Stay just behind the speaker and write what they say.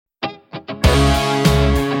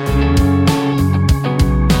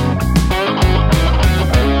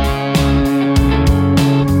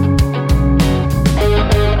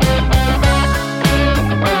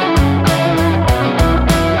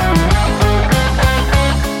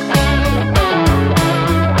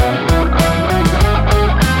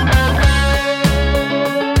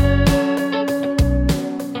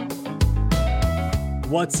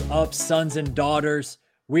up, sons and daughters?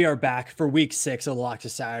 We are back for week 6 of the Lock to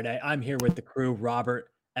Saturday. I'm here with the crew,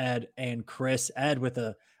 Robert, Ed, and Chris. Ed with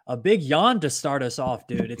a big yawn to start us off,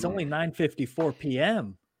 dude. It's only 9:54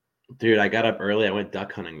 p.m. Dude, I got up early. I went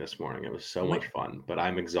duck hunting this morning. It was so Wait, much fun, but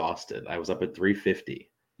I'm exhausted. I was up at 3:50.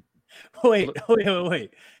 wait.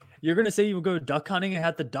 You're going to say you would go duck hunting and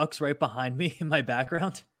had the ducks right behind me in my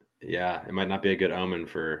background? Yeah, it might not be a good omen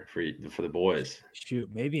for the boys.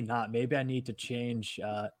 Shoot, maybe not. Maybe I need to change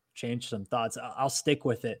some thoughts. I'll stick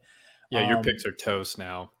with it. Yeah, your picks are toast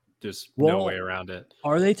now. Just well, no way around it.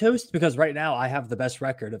 Are they toast? Because right now I have the best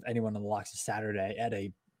record of anyone on the Locks of Saturday at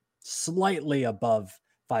a slightly above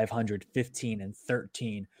 500, 15 and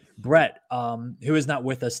 13. Brett, who is not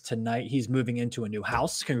with us tonight, he's moving into a new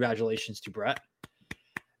house. Congratulations to Brett.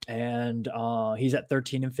 And he's at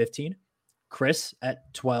 13 and 15. Chris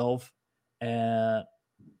at 12. And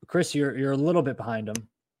Chris, you're a little bit behind him.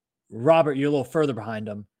 Robert, you're a little further behind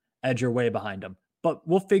him. Ed, you're way behind him. But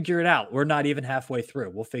we'll figure it out. We're not even halfway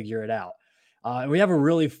through. We'll figure it out. And we have a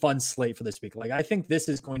really fun slate for this week. Like, I think this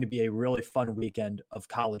is going to be a really fun weekend of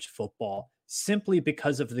college football simply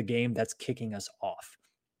because of the game that's kicking us off.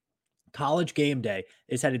 College game day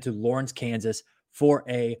is headed to Lawrence, Kansas for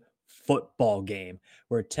a football game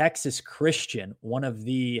where Texas Christian, one of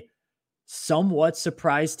the somewhat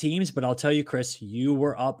surprised teams, but I'll tell you, Chris, you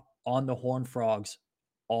were up on the Horned Frogs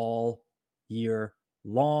all year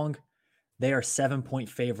long. They are 7-point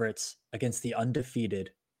favorites against the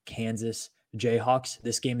undefeated Kansas Jayhawks.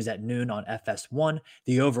 This game is at noon on FS1.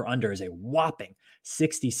 The over-under is a whopping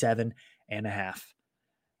 67.5.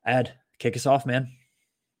 Ed, kick us off, man.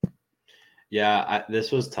 Yeah,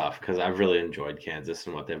 this was tough because I've really enjoyed Kansas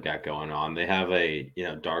and what they've got going on. They have a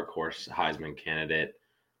dark horse Heisman candidate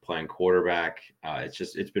playing quarterback.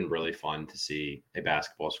 It's been really fun to see a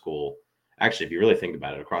basketball school. Actually, if you really think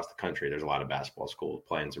about it, across the country, there's a lot of basketball schools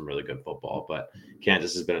playing some really good football, but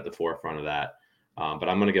Kansas has been at the forefront of that. But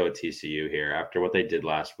I'm going to go with TCU here. After what they did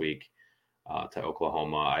last week to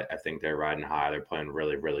Oklahoma, I think they're riding high. They're playing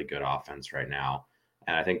really, really good offense right now.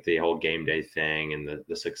 And I think the whole game day thing and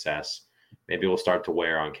the success maybe will start to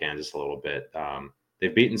wear on Kansas a little bit.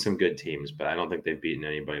 They've beaten some good teams, but I don't think they've beaten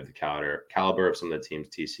anybody of the caliber of some of the teams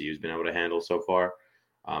TCU's been able to handle so far.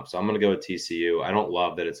 So I'm going to go with TCU. I don't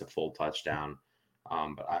love that it's a full touchdown,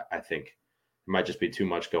 but I think it might just be too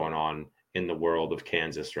much going on in the world of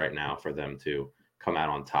Kansas right now for them to come out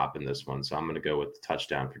on top in this one. So I'm going to go with the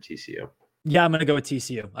touchdown for TCU. Yeah, I'm going to go with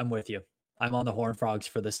TCU. I'm with you. I'm on the Horned Frogs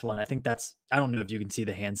for this one. I think I don't know if you can see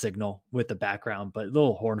the hand signal with the background, but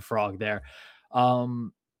little Horned Frog there.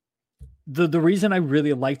 The reason I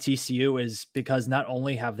really like TCU is because not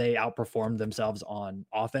only have they outperformed themselves on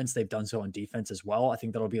offense, they've done so on defense as well. I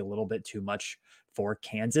think that'll be a little bit too much for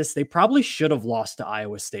Kansas. They probably should have lost to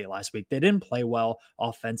Iowa State last week. They didn't play well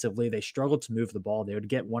offensively. They struggled to move the ball. They would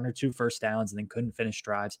get 1 or 2 first downs and then couldn't finish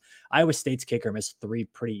drives. Iowa State's kicker missed 3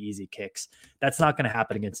 pretty easy kicks. That's not going to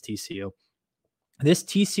happen against TCU. This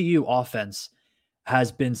TCU offense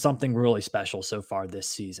has been something really special so far this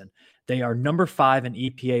season. They are number 5 in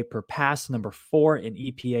EPA per pass, number 4 in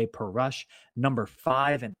EPA per rush, number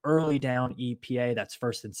 5 in early down EPA. That's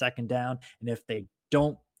first and second down. And if they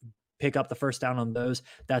don't pick up the first down on those,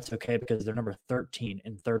 that's okay because they're number 13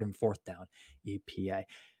 in third and fourth down EPA.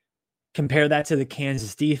 Compare that to the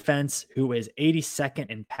Kansas defense, who is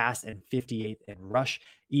 82nd in pass and 58th in rush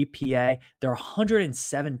EPA. They're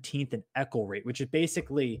 117th in echo rate, which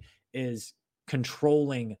basically is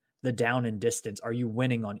controlling the down and distance. Are you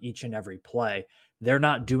winning on each and every play? They're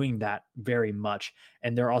not doing that very much.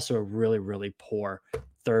 And they're also a really, really poor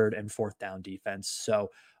third and fourth down defense.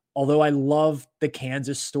 So although I love the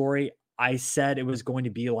Kansas story, I said it was going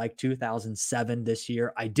to be like 2007 this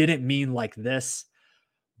year. I didn't mean like this,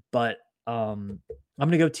 but I'm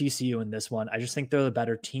going to go TCU in this one. I just think they're the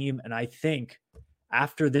better team. And I think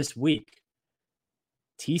after this week,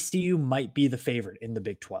 TCU might be the favorite in the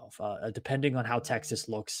Big 12, depending on how Texas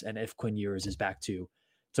looks and if Quinn Ewers is back to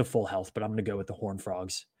full health. But I'm going to go with the Horned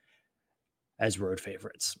Frogs as road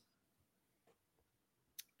favorites.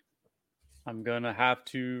 I'm going to have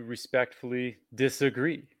to respectfully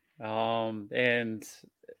disagree. And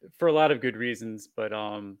for a lot of good reasons, but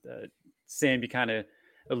Sammy kind of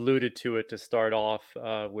alluded to it to start off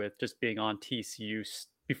with just being on TCU.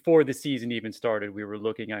 Before the season even started, we were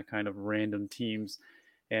looking at kind of random teams.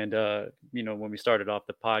 And, when we started off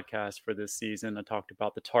the podcast for this season, I talked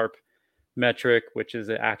about the TARP metric, which is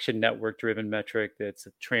an Action Network driven metric that's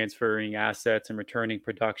transferring assets and returning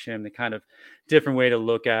production, the kind of different way to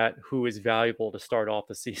look at who is valuable to start off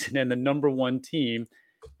the season. And the number one team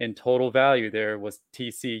in total value there was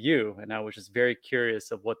TCU. And I was just very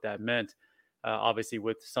curious of what that meant obviously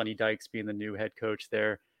with Sonny Dykes being the new head coach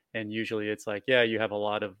there. And usually it's like, yeah, you have a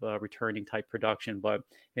lot of returning type production, but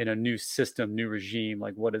in a new system, new regime,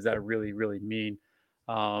 like what does that really, really mean?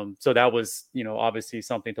 So that was, obviously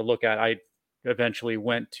something to look at. I eventually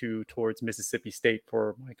went towards Mississippi State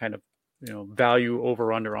for my kind of, value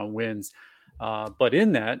over under on wins. But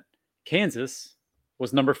in that, Kansas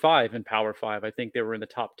was number 5 in Power 5. I think they were in the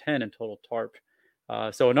top 10 in total TARP.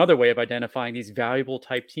 So another way of identifying these valuable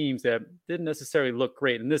type teams that didn't necessarily look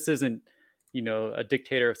great. And this isn't, a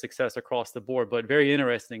dictator of success across the board, but very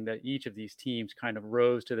interesting that each of these teams kind of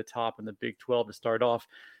rose to the top in the Big 12 to start off,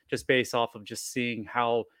 just based off of just seeing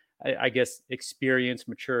how, I guess, experience,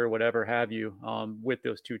 mature, whatever have you, with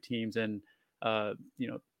those two teams. And,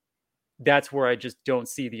 that's where I just don't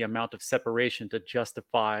see the amount of separation to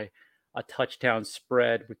justify a touchdown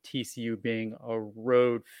spread with TCU being a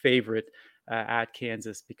road favorite at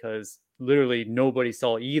Kansas, because literally nobody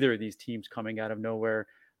saw either of these teams coming out of nowhere.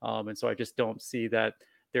 And so I just don't see that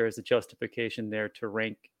there is a justification there to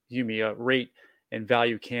rate and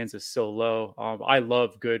value Kansas so low. I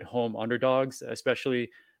love good home underdogs, especially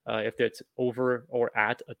if it's over or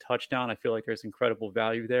at a touchdown. I feel like there's incredible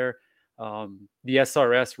value there. The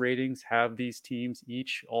SRS ratings have these teams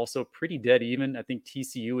each also pretty dead even. I think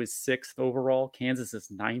TCU is 6th overall. Kansas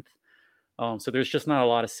is 9th. So there's just not a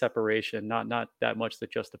lot of separation, not that much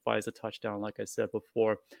that justifies a touchdown, like I said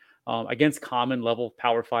before. Against common level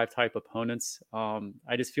Power 5 type opponents,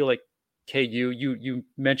 I just feel like KU, you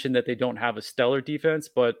mentioned that they don't have a stellar defense,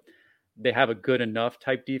 but they have a good enough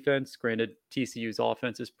type defense. Granted, TCU's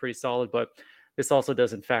offense is pretty solid, but this also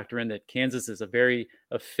doesn't factor in that Kansas is a very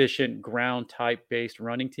efficient ground type based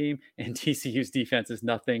running team, and TCU's defense is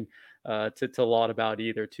nothing to laud about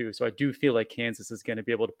either too. So I do feel like Kansas is going to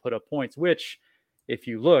be able to put up points, which, if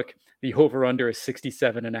you look, the over under is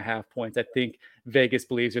 67.5 points. I think Vegas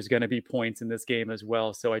believes there's going to be points in this game as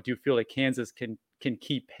well. So I do feel like Kansas can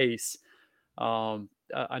keep pace.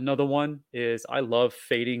 Another one is I love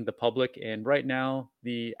fading the public. And right now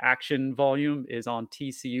the action volume is on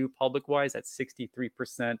TCU public wise at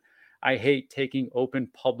 63%. I hate taking open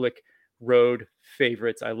public road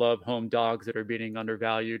favorites. I love home dogs that are being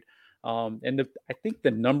undervalued. I think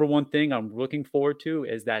the number one thing I'm looking forward to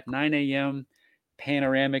is that 9 a.m.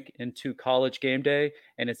 panoramic into College game day,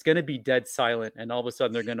 and it's going to be dead silent, and all of a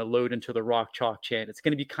sudden they're going to load into the Rock Chalk chant. It's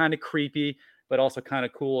going to be kind of creepy, but also kind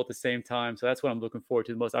of cool at the same time. So that's what I'm looking forward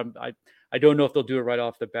to the most. I don't know if they'll do it right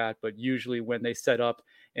off the bat, but usually when they set up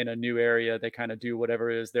in a new area, they kind of do whatever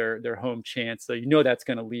is their home chant. So that's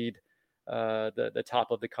going to lead the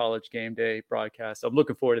top of the College game day broadcast. So I'm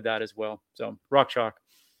looking forward to that as well. So Rock Chalk.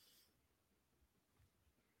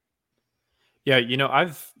 Yeah,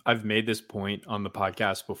 I've made this point on the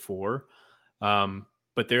podcast before,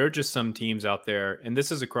 but there are just some teams out there, and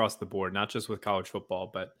this is across the board, not just with college football,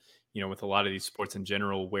 but with a lot of these sports in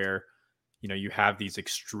general, where you have these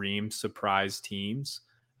extreme surprise teams,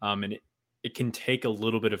 and it can take a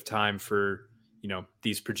little bit of time for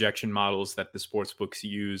these projection models that the sports books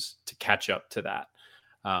use to catch up to that.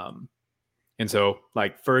 And so,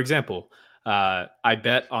 like, for example, I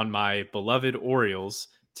bet on my beloved Orioles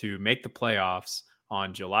to make the playoffs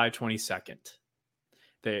on July 22nd.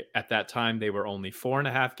 At that time, they were only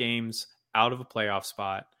 4.5 games out of a playoff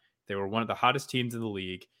spot. They were one of the hottest teams in the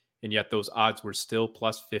league, and yet those odds were still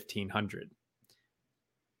plus 1,500.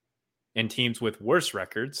 And teams with worse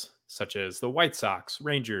records, such as the White Sox,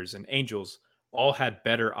 Rangers, and Angels, all had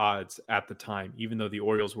better odds at the time, even though the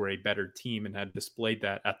Orioles were a better team and had displayed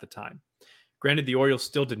that at the time. Granted, the Orioles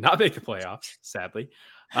still did not make the playoffs, sadly.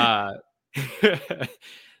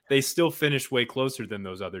 They still finished way closer than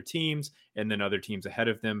those other teams and then other teams ahead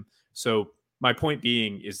of them. So my point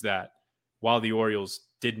being is that while the Orioles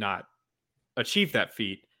did not achieve that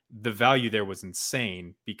feat, the value there was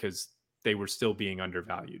insane because they were still being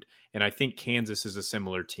undervalued. And I think Kansas is a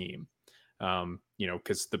similar team,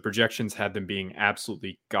 because the projections had them being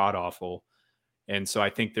absolutely god awful. And so I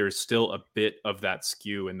think there's still a bit of that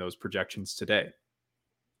skew in those projections today.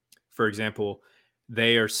 For example,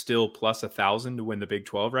 they are still plus 1,000 to win the Big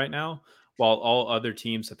 12 right now, while all other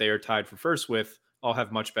teams that they are tied for first with all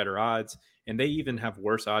have much better odds. And they even have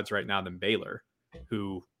worse odds right now than Baylor,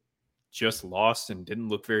 who just lost and didn't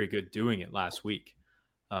look very good doing it last week.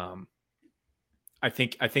 I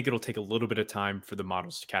think it'll take a little bit of time for the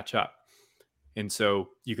models to catch up. And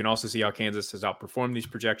so you can also see how Kansas has outperformed these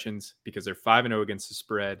projections because they're 5-0 against the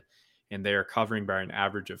spread, and they are covering by an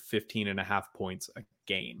average of 15.5 points a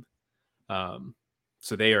game.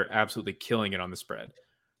 So they are absolutely killing it on the spread.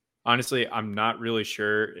 Honestly, I'm not really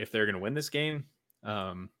sure if they're going to win this game.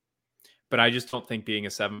 But I just don't think being a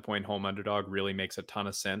 7-point home underdog really makes a ton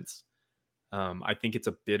of sense. I think it's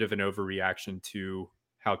a bit of an overreaction to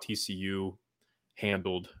how TCU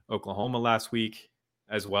handled Oklahoma last week,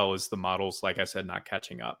 as well as the models, like I said, not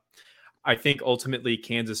catching up. I think ultimately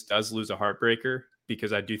Kansas does lose a heartbreaker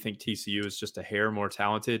because I do think TCU is just a hair more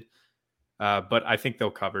talented, but I think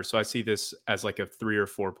they'll cover. So I see this as like a 3 or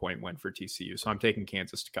 4 point win for TCU. So I'm taking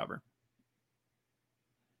Kansas to cover.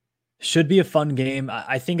 Should be a fun game.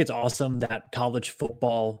 I think it's awesome that college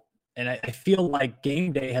football, and I feel like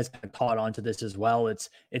game day has kind of caught on to this as well.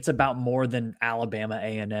 It's about more than Alabama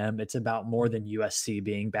A&M. It's about more than USC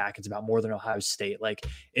being back. It's about more than Ohio State. Like,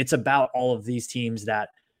 it's about all of these teams that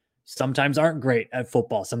sometimes aren't great at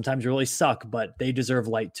football, sometimes really suck, but they deserve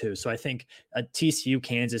light too. So I think a TCU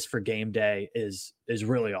Kansas for game day is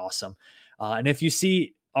really awesome. And if you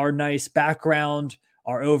see our nice background,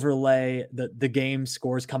 our overlay, the game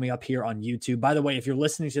scores coming up here on YouTube. By the way, if you're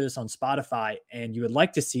listening to this on Spotify and you would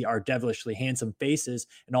like to see our devilishly handsome faces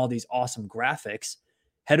and all these awesome graphics,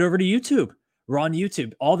 head over to YouTube. We're on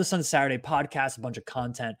YouTube. All This on Saturday podcast, a bunch of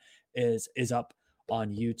content is up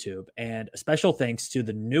on YouTube. And a special thanks to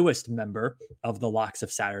the newest member of the Locks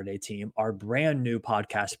of Saturday team, our brand new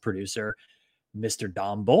podcast producer, Mr.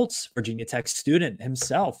 Dom Bolts, Virginia Tech student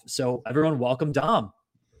himself. So everyone, welcome Dom.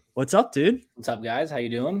 What's up, dude? What's up, guys? How you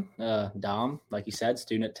doing? Dom, like you said,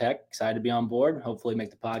 student at Tech, excited to be on board. Hopefully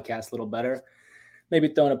make the podcast a little better. Maybe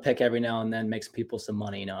throwing a pick every now and then makes people some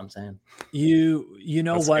money, you know what I'm saying? You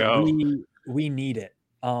know Let's what? go. We need it.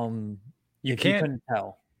 You couldn't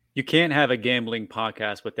tell. You can't have a gambling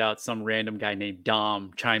podcast without some random guy named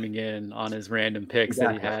Dom chiming in on his random picks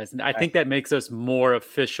that he has. And I think that makes us more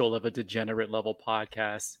official of a degenerate level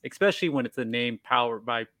podcast, especially when it's a name powered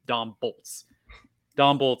by Dom Bolts.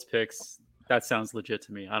 Dom Bolts picks. That sounds legit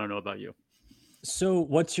to me. I don't know about you. So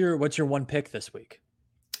what's your one pick this week?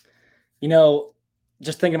 You know,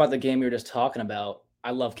 just thinking about the game we were just talking about,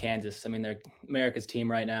 I love Kansas. I mean, they're America's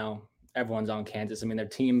team right now. Everyone's on Kansas. I mean, their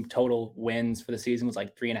team total wins for the season was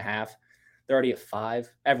like 3.5. They're already at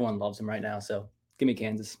 5. Everyone loves them right now. So give me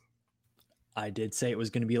Kansas. I did say it was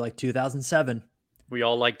going to be like 2007. We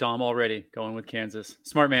all like Dom already, going with Kansas.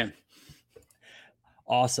 Smart man.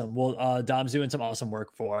 Awesome. Well, Dom's doing some awesome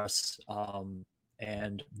work for us.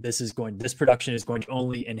 And this production is going to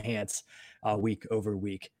only enhance week over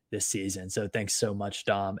week this season. So thanks so much,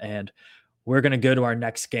 Dom. And we're going to go to our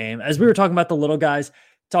next game. As we were talking about the little guys,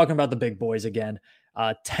 talking about the big boys again,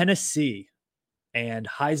 Tennessee and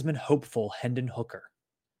Heisman hopeful Hendon Hooker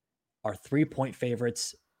are 3-point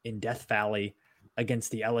favorites in Death Valley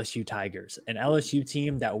against the LSU Tigers, an LSU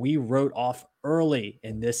team that we wrote off early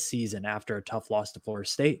in this season after a tough loss to Florida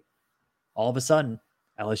State. All of a sudden,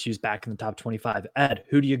 LSU's back in the top 25. Ed,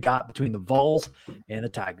 who do you got between the Vols and the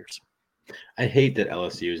Tigers? I hate that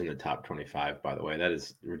LSU is in the top 25, by the way. That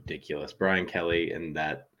is ridiculous. Brian Kelly and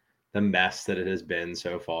the mess that it has been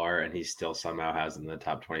so far, and he still somehow has in the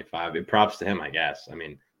top 25. It props to him, I guess. I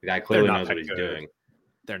mean, the guy clearly knows what he's doing.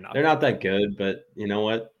 They're not that good, but you know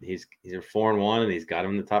what? He's 4-1, and he's got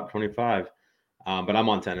him in the top 25. But I'm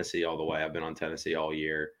on Tennessee all the way. I've been on Tennessee all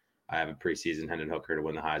year. I have a preseason Hendon Hooker to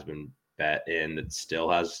win the Heisman bet in that still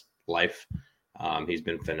has life. He's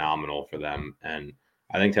been phenomenal for them, and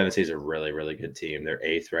I think Tennessee's a really, really good team. They're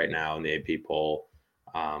 8th right now in the AP poll.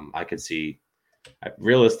 I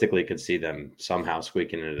realistically could see them somehow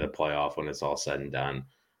squeaking into the playoff when it's all said and done.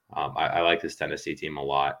 I like this Tennessee team a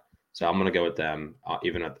lot. So I'm going to go with them,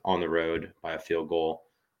 even on the road by a field goal.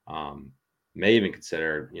 May even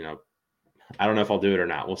consider, I don't know if I'll do it or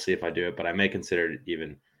not. We'll see if I do it, but I may consider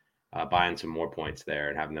even buying some more points there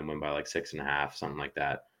and having them win by like 6.5, something like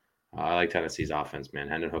that. I like Tennessee's offense, man.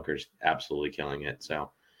 Hendon Hooker's absolutely killing it. So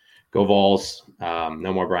go Vols.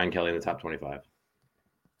 No more Brian Kelly in the top 25.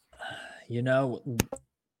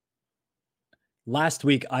 Last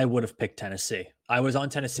week I would have picked Tennessee. I was on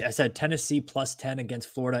Tennessee. I said Tennessee plus 10 against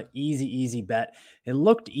Florida. Easy bet. It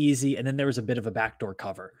looked easy, and then there was a bit of a backdoor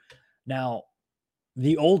cover. Now,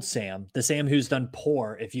 the old Sam, the Sam who's done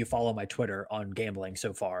poor, if you follow my Twitter on gambling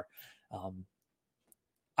so far,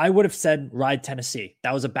 I would have said ride Tennessee.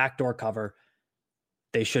 That was a backdoor cover.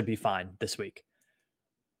 They should be fine this week.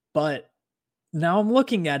 But now I'm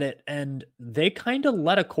looking at it, and they kind of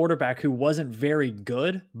let a quarterback who wasn't very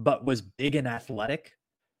good, but was big and athletic,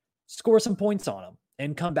 score some points on them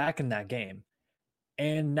and come back in that game.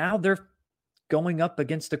 And now they're going up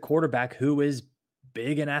against a quarterback who is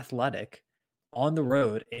big and athletic on the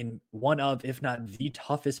road in one of, if not the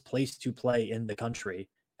toughest place to play in the country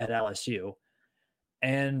at LSU.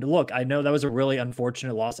 And look, I know that was a really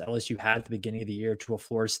unfortunate loss LSU had at the beginning of the year to a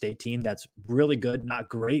Florida State team that's really good, not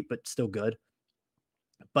great, but still good.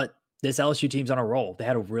 But this LSU team's on a roll. They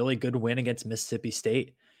had a really good win against Mississippi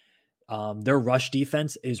State. Their rush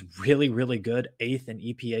defense is really, really good. 8th in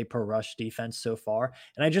EPA per rush defense so far.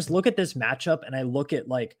 And I just look at this matchup and I look at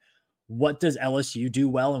like, what does LSU do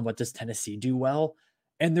well and what does Tennessee do well?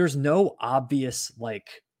 And there's no obvious,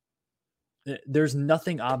 like, there's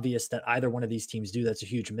nothing obvious that either one of these teams do that's a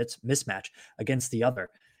huge mismatch against the other.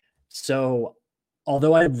 So,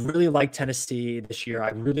 although I really like Tennessee this year, I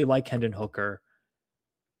really like Hendon Hooker.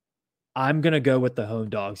 I'm going to go with the home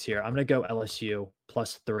dogs here. I'm going to go LSU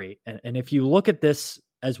 +3. And if you look at this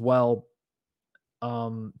as well,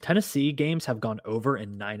 Tennessee games have gone over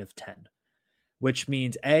in 9 of 10, which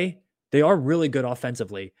means A, they are really good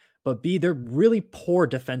offensively, but B, they're really poor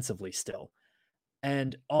defensively still.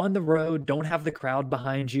 And on the road, don't have the crowd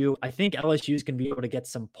behind you. I think LSU is going to be able to get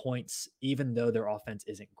some points, even though their offense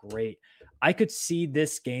isn't great. I could see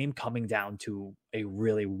this game coming down to a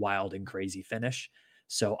really wild and crazy finish.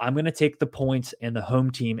 So I'm going to take the points and the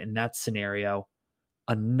home team in that scenario.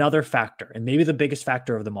 Another factor, and maybe the biggest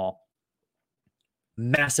factor of them all,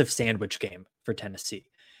 massive sandwich game for Tennessee.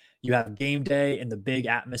 You have game day in the big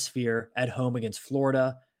atmosphere at home against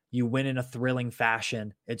Florida. You win in a thrilling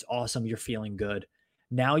fashion. It's awesome. You're feeling good.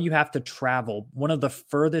 Now you have to travel, one of the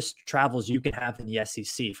furthest travels you can have in the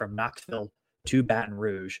SEC, from Knoxville to Baton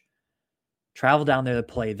Rouge. Travel down there to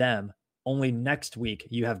play them. Only next week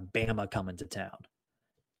you have Bama coming to town.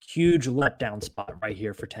 Huge letdown spot right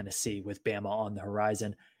here for Tennessee with Bama on the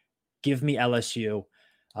horizon. Give me LSU.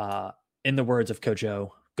 In the words of Coach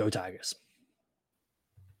O, go Tigers.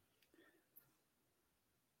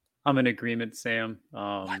 I'm in agreement, Sam.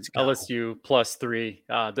 LSU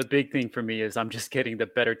 +3. The big thing for me is I'm just getting the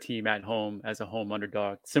better team at home as a home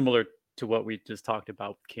underdog, similar to what we just talked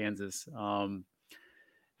about with Kansas.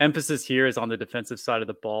 Emphasis here is on the defensive side of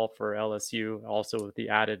the ball for LSU, also with the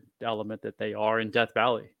added element that they are in Death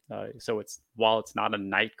Valley. So while it's not a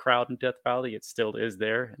night crowd in Death Valley, it still is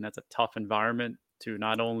there, and that's a tough environment to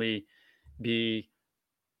not only be,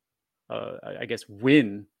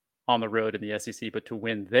 win on the road in the SEC, but to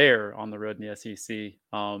win there on the road in the SEC.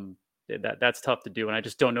 That's tough to do. And I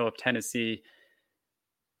just don't know if Tennessee,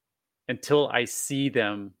 until I see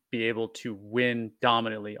them be able to win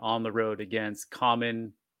dominantly on the road against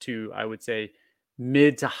common to, I would say,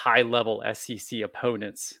 mid to high level SEC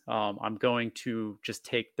opponents, I'm going to just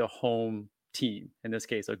take the home team, in this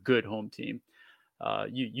case, a good home team.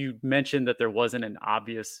 You mentioned that there wasn't an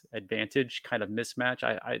obvious advantage kind of mismatch.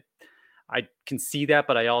 I can see that,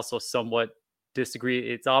 but I also somewhat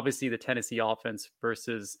disagree. It's obviously the Tennessee offense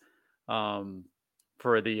versus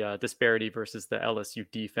for the disparity versus the LSU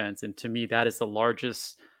defense. And to me, that is the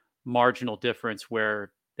largest marginal difference,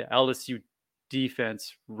 where the LSU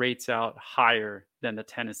defense rates out higher than the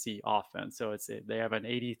Tennessee offense. So they have an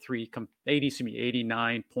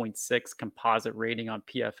 89.6 composite rating on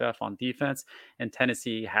PFF on defense, and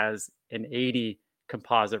Tennessee has an 80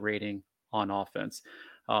 composite rating on offense.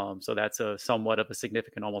 So that's a somewhat of a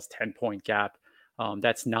significant, almost 10-point gap.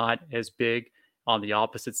 That's not as big on the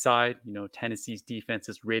opposite side. Tennessee's defense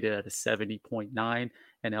is rated at a 70.9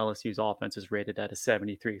 and LSU's offense is rated at a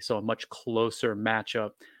 73. So a much closer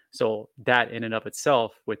matchup. So that in and of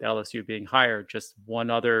itself, with LSU being higher, just one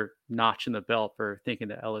other notch in the belt for thinking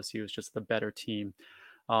that LSU is just the better team.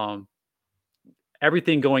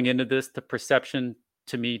 Everything going into this, the perception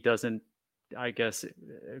to me doesn't, I guess,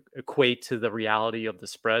 equate to the reality of the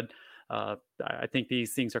spread. I think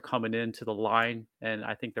these things are coming into the line, and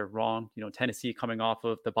I think they're wrong. Tennessee coming off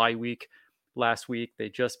of the bye week last week, they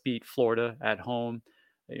just beat Florida at home.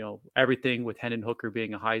 Everything with Hendon Hooker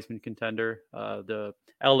being a Heisman contender. The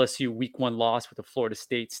LSU week 1 loss with the Florida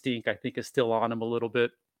State stink, I think, is still on him a little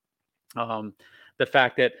bit. The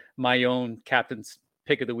fact that my own captain's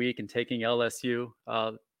pick of the week and taking LSU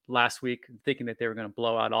last week, thinking that they were going to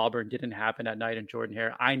blow out Auburn, didn't happen at night in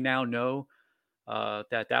Jordan-Hare. I now know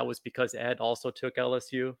that was because Ed also took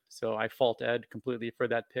LSU. So I fault Ed completely for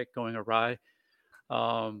that pick going awry.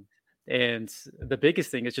 And the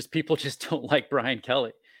biggest thing is just people just don't like Brian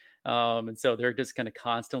Kelly. And so they're just going to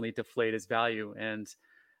constantly deflate his value. And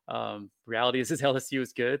reality is LSU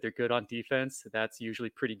is good. They're good on defense. That's usually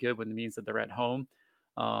pretty good when it means that they're at home.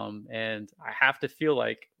 And I have to feel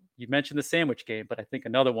like, you mentioned the sandwich game, but I think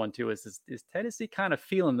another one too is Tennessee kind of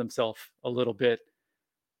feeling themselves a little bit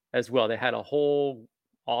as well. They had a whole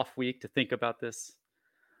off week to think about this.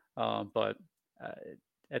 But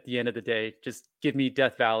at the end of the day, just give me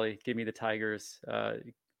Death Valley, give me the Tigers.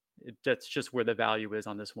 That's just where the value is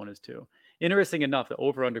on this one is too. Interesting enough, the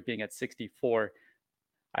over-under being at 64,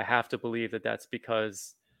 I have to believe that that's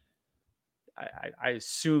because I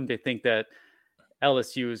assume they think that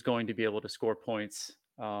LSU is going to be able to score points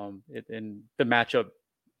in the matchup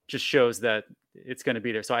just shows that it's going to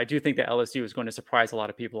be there. So I do think that LSU is going to surprise a lot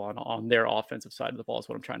of people on their offensive side of the ball is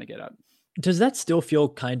what I'm trying to get at. Does that still feel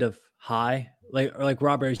kind of high? Like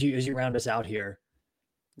Robert, as you round us out here,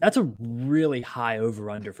 that's a really high over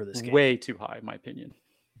under for this game. Way too high, in my opinion.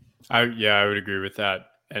 I would agree with that.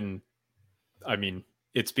 And I mean,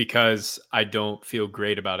 it's because I don't feel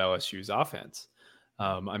great about LSU's offense.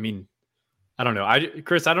 I mean, I don't know.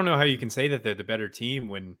 Chris, I don't know how you can say that they're the better team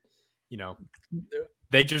when,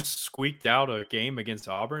 they just squeaked out a game against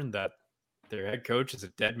Auburn that their head coach is a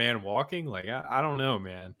dead man walking. Like, I don't know,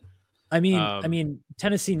 man. I mean,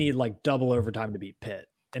 Tennessee need like double overtime to beat Pitt,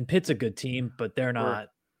 and Pitt's a good team, but they're not.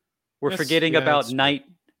 We're forgetting about night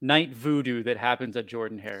voodoo that happens at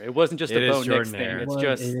Jordan-Hare. It wasn't just a Bo Nix thing.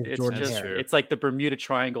 It's like the Bermuda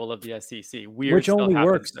Triangle of the SEC. Weird stuff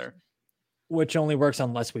happens there. Which only works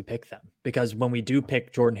unless we pick them, because when we do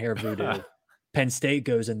pick Jordan-Hare voodoo, Penn State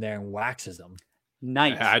goes in there and waxes them.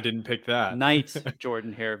 I didn't pick that. Night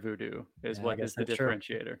Jordan-Hare voodoo is what is the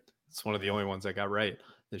differentiator. True. It's one of the only ones I got right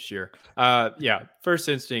this year. First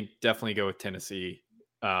instinct, definitely go with Tennessee.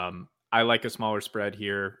 I like a smaller spread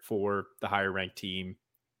here for the higher ranked team,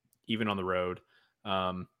 even on the road.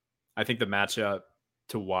 I think the matchup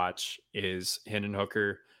to watch is Hendon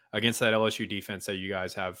Hooker against that LSU defense that you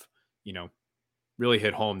guys have, really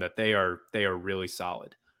hit home that they are really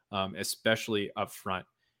solid, especially up front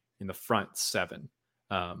in the front seven.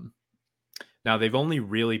 Now they've only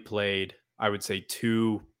really played, I would say,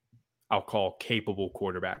 two, I'll call capable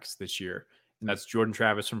quarterbacks this year. And that's Jordan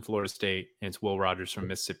Travis from Florida State and it's Will Rogers from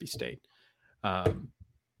Mississippi State.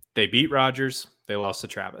 They beat Rogers. They lost to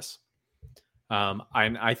Travis.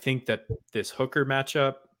 I think that this Hooker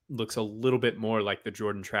matchup looks a little bit more like the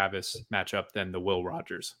Jordan Travis matchup than the Will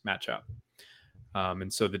Rogers matchup.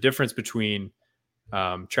 And so the difference between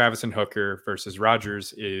Travis and Hooker versus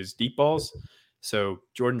Rogers is deep balls. So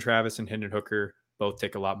Jordan Travis and Hendon Hooker both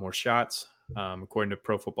take a lot more shots. According to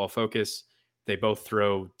Pro Football Focus, they both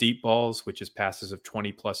throw deep balls, which is passes of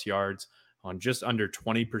 20 plus yards on just under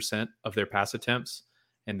 20% of their pass attempts.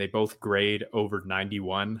 And they both grade over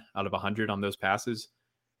 91 out of 100 on those passes.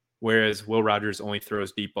 Whereas Will Rogers only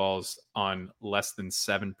throws deep balls on less than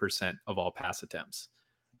 7% of all pass attempts.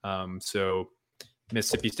 So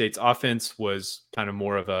Mississippi State's offense was kind of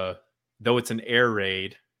more of though it's an air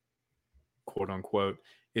raid, quote unquote,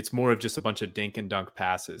 it's more of just a bunch of dink and dunk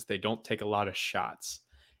passes. They don't take a lot of shots.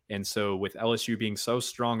 And so with LSU being so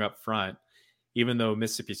strong up front, even though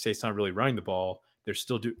Mississippi State's not really running the ball, they're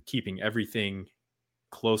still keeping everything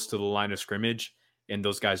close to the line of scrimmage, and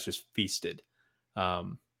those guys just feasted.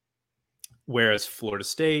 Whereas Florida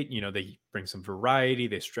State, they bring some variety,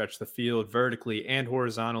 they stretch the field vertically and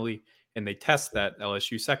horizontally, and they test that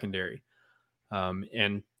LSU secondary.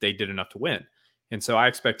 And they did enough to win. And so I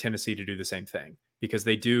expect Tennessee to do the same thing because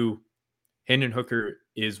they do. Hendon Hooker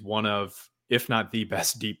is one of, if not the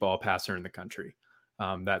best deep ball passer in the country.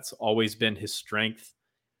 That's always been his strength.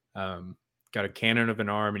 Got a cannon of an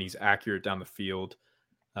arm and he's accurate down the field.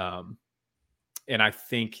 And I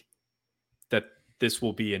think that this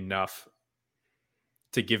will be enough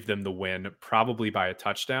to give them the win, probably by a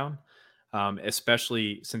touchdown,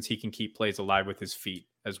 especially since he can keep plays alive with his feet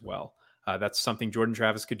as well. That's something Jordan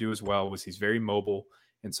Travis could do as well, was he's very mobile.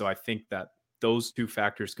 And so I think that those two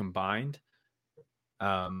factors combined,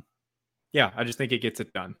 I just think it gets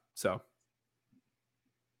it done. So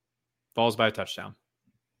falls by a touchdown.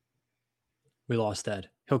 We lost Ed.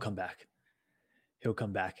 He'll come back.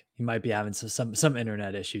 He might be having some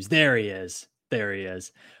internet issues. There he is.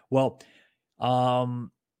 Well,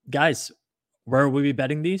 guys, where will we be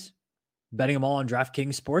betting these? Betting them all on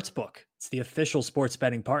DraftKings Sportsbook. It's the official sports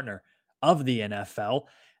betting partner of the NFL.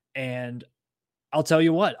 And I'll tell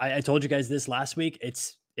you what, I told you guys this last week.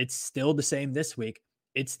 It's still the same this week.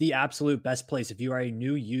 It's the absolute best place. If you are a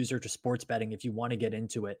new user to sports betting, if you want to get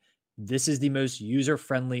into it, this is the most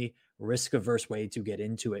user-friendly, risk-averse way to get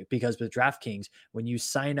into it. Because with DraftKings, when you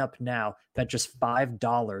sign up now, bet just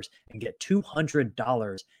 $5 and get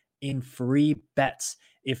 $200 in free bets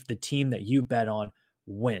if the team that you bet on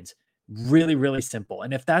wins. Really, really simple.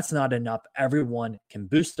 And if that's not enough, everyone can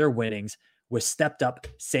boost their winnings with stepped up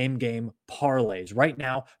same game parlays. Right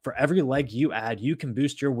now, for every leg you add, you can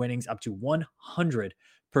boost your winnings up to 100%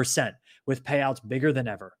 with payouts bigger than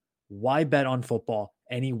ever. Why bet on football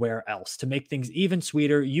anywhere else? To make things even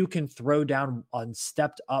sweeter, you can throw down on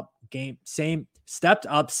stepped up same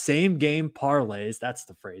game parlays. That's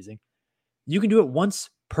the phrasing. You can do it once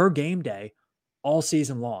per game day all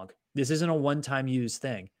season long. This isn't a one-time use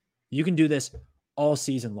thing. You can do this all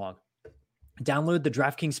season long. Download the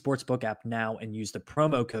DraftKings Sportsbook app now and use the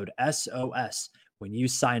promo code SOS when you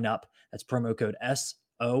sign up. That's promo code SOS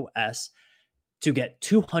to get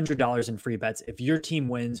 $200 in free bets if your team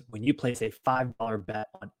wins when you place a $5 bet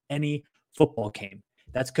on any football game.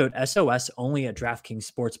 That's code SOS only at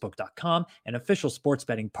DraftKingsSportsbook.com, an official sports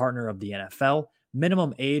betting partner of the NFL.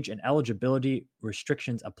 Minimum age and eligibility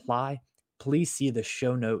restrictions apply. Please see the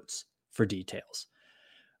show notes for details.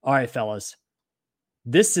 All right, fellas.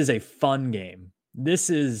 This is a fun game. This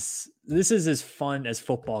is as fun as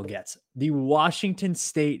football gets. The Washington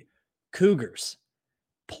State Cougars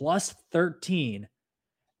plus 13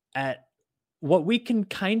 at what we can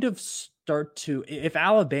kind of start to, if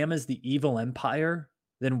Alabama's the evil empire,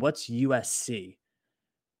 then what's USC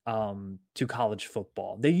to college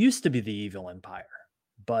football? They used to be the evil empire,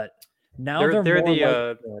 but now they're more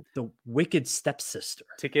like the wicked stepsister.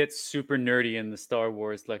 To get super nerdy in the Star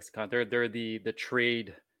Wars lexicon, they're the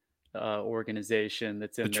trade organization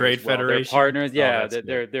that's in the there trade as well. federation. They're partners, yeah,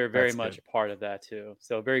 they're very That's much good. a part of that too.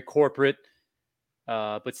 So very corporate,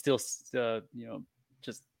 but still,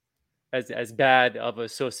 just as bad of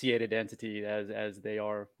associated entity as they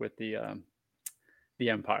are with the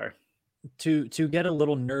empire. To get a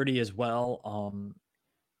little nerdy as well,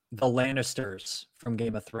 the Lannisters from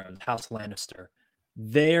Game of Thrones, House Lannister,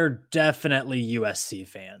 they're definitely USC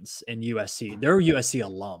fans, and they're USC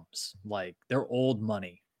alums. Like, they're old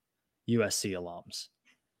money USC alums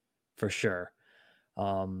for sure.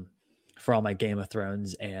 For all my Game of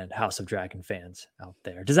Thrones and House of Dragon fans out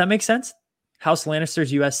there. Does that make sense? House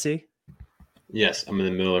Lannister's USC? Yes, I'm in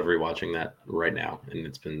the middle of rewatching that right now, and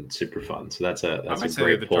it's been super fun. So that's a might say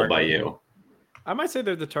great they're the pull by you. I might say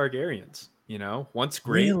they're the Targaryens. Once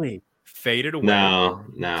great, Really? faded away. No,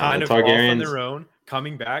 kind the of off on Targaryens. their own,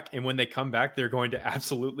 coming back, and when they come back, they're going to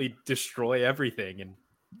absolutely destroy everything and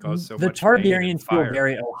cause so The much pain and Targaryens feel fire.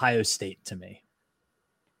 very Ohio State to me.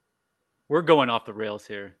 We're going off the rails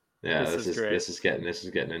here. Yeah, This is great. this is getting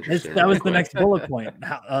interesting. That really was the quick. next bullet point.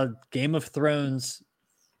 Game of Thrones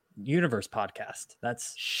universe podcast.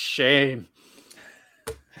 That's Shame.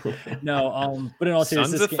 no. But in all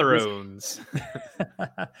Sons seriousness, of Thrones.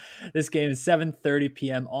 This game is 7:30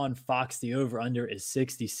 p.m. on Fox. The over/under is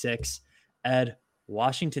 66. Ed,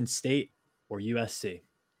 Washington State or USC?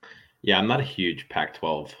 Yeah, I'm not a huge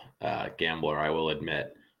Pac-12 gambler, I will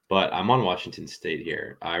admit, but I'm on Washington State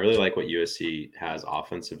here. I really like what USC has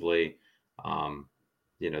offensively.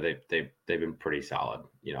 They've been pretty solid.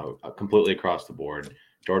 Completely across the board.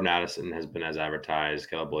 Jordan Addison has been as advertised.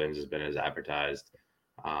 Caleb Williams has been as advertised.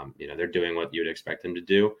 They're doing what you'd expect them to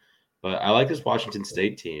do. But I like this Washington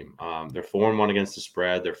State team. They're 4-1 against the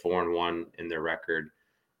spread. They're 4-1 in their record.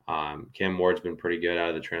 Cam Ward's been pretty good out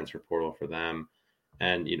of the transfer portal for them.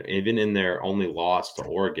 And, even in their only loss to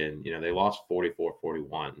Oregon, they lost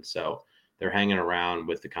 44-41. So they're hanging around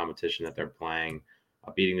with the competition that they're playing,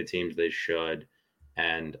 beating the teams they should.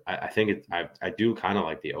 And I think I do kind of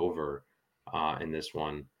like the over in this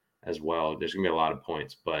one as well. There's going to be a lot of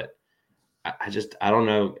points, but I don't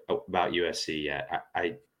know about USC yet.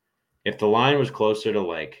 If the line was closer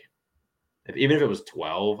to even if it was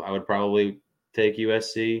 12, I would probably take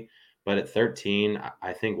USC. But at 13,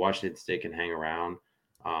 I think Washington State can hang around.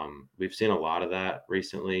 We've seen a lot of that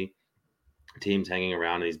recently. Teams hanging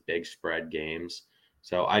around in these big spread games.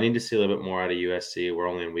 So I need to see a little bit more out of USC. We're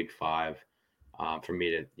only in week 5 for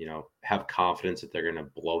me to, have confidence that they're going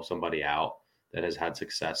to blow somebody out that has had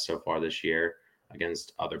success so far this year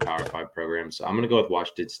against other Power 5 programs. So I'm going to go with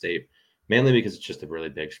Washington State, mainly because it's just a really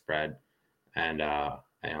big spread. And,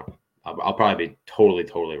 I'll probably be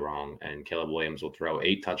totally wrong. And Caleb Williams will throw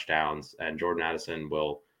 8 touchdowns and Jordan Addison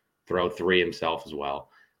will throw 3 himself as well.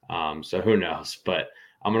 So who knows? But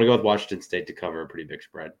I'm going to go with Washington State to cover a pretty big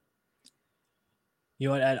spread. You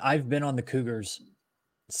know what, Ed? I've been on the Cougars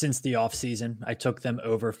since the offseason. I took them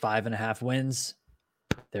over 5.5 wins.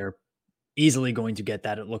 They're easily going to get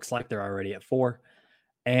that. It looks like they're already at 4.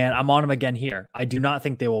 And I'm on them again here. I do not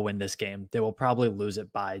think they will win this game. They will probably lose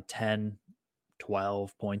it by 10,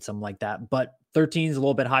 12 points, something like that. But 13 is a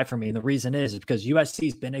little bit high for me. And the reason is because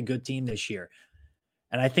USC's been a good team this year.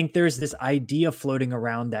 And I think there's this idea floating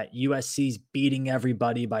around that USC's beating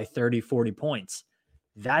everybody by 30, 40 points.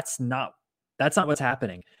 That's not what's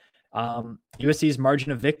happening. USC's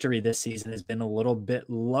margin of victory this season has been a little bit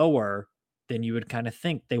lower than you would kind of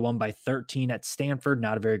think. They won by 13 at Stanford,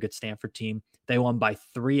 not a very good Stanford team. They won by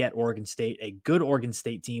 3 at Oregon State, a good Oregon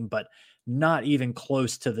State team, but not even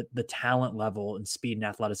close to the talent level and speed and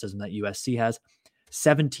athleticism that USC has.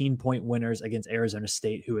 17-point winners against Arizona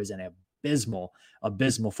State, who is an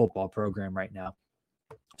abysmal football program right now.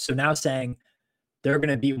 So now saying they're going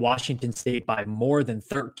to beat Washington State by more than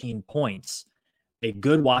 13 points, a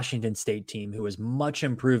good Washington State team who is much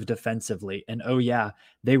improved defensively. And oh, yeah,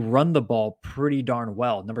 they run the ball pretty darn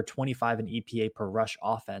well. Number 25 in EPA per rush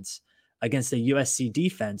offense against a USC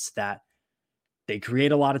defense that they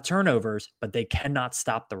create a lot of turnovers, but they cannot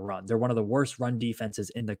stop the run. They're one of the worst run defenses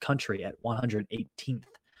in the country at 118th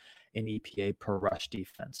in EPA per rush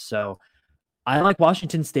defense. So I like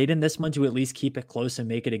Washington State in this one to at least keep it close and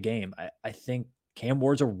make it a game. I think Cam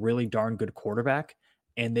Ward's a really darn good quarterback,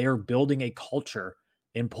 and they are building a culture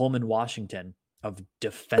in Pullman, Washington of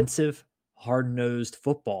defensive, hard-nosed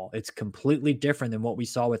football. It's completely different than what we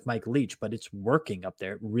saw with Mike Leach, but it's working up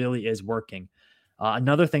there. It really is working.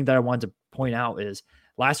 Another thing that I wanted to point out is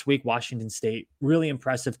last week, Washington State, really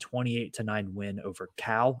impressive 28-9 win over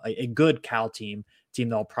Cal, a good Cal team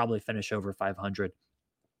that'll probably finish over 500.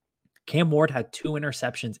 Cam Ward had 2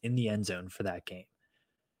 interceptions in the end zone for that game.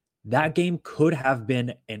 That game could have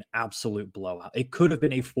been an absolute blowout. It could have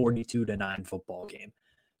been a 42-9 football game.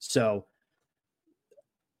 So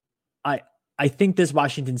I think this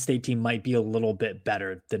Washington State team might be a little bit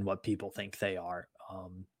better than what people think they are.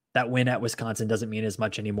 That win at Wisconsin doesn't mean as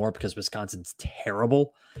much anymore because Wisconsin's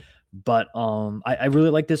terrible. But I really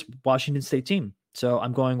like this Washington State team. So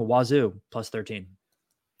I'm going Wazoo plus 13.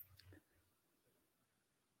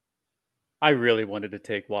 I really wanted to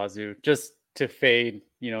take Wazoo just to fade,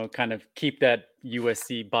 kind of keep that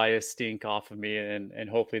USC bias stink off of me. And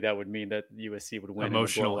hopefully that would mean that USC would win.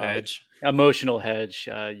 Emotional hedge. Emotional hedge.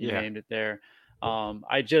 You named it there.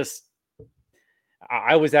 I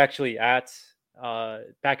was actually at,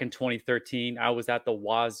 back in 2013, I was at the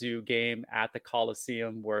Wazoo game at the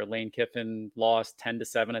Coliseum where Lane Kiffin lost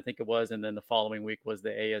 10-7, I think it was. And then the following week was the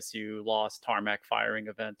ASU lost tarmac firing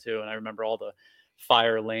event too. And I remember all the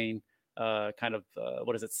fire Lane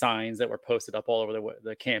signs that were posted up all over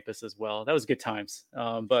the campus as well. That was good times.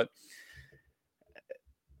 But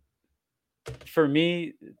for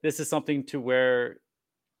me, this is something to where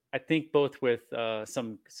I think both with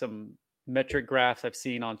some metric graphs I've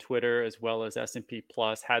seen on Twitter as well as S&P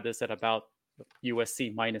Plus had this at about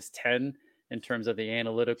USC -10 in terms of the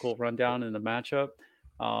analytical rundown in the matchup.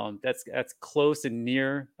 That's close and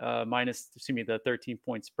near the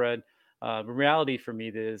 13-point spread. The reality for me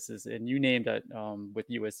is, and you named that with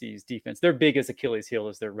USC's defense, their biggest Achilles heel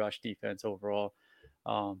is their rush defense overall.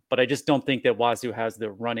 But I just don't think that Wazoo has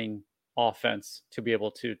the running offense to be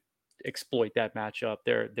able to exploit that matchup.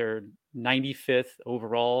 They're 95th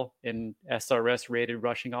overall in SRS rated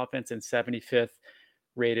rushing offense and 75th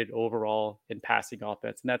rated overall in passing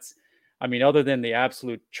offense. And that's, other than the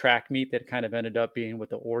absolute track meet that kind of ended up being with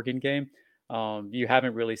the Oregon game, you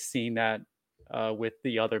haven't really seen that with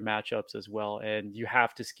the other matchups as well. And you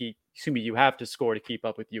have to score to keep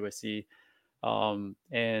up with USC.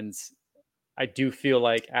 And I do feel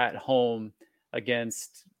like at home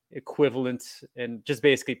against equivalent and just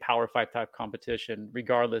basically Power 5 type competition,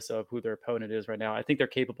 regardless of who their opponent is right now, I think they're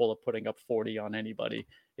capable of putting up 40 on anybody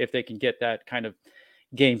if they can get that kind of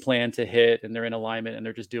game plan to hit and they're in alignment and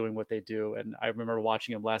they're just doing what they do. And I remember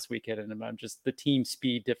watching them last weekend, and I'm just the team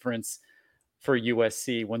speed difference for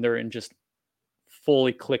USC when they're in just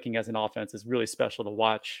fully clicking as an offense is really special to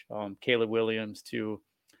watch. Caleb Williams to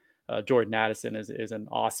Jordan Addison is an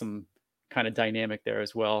awesome kind of dynamic there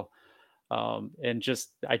as well. And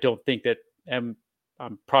just, I don't think that, I'm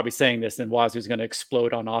probably saying this and Wazoo is going to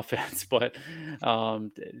explode on offense, but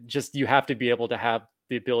just, you have to be able to have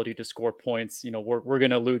the ability to score points. We're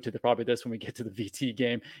going to allude to probably this when we get to the VT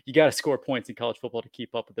game. You got to score points in college football to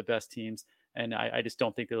keep up with the best teams. And I just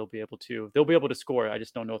don't think they'll be able to score. I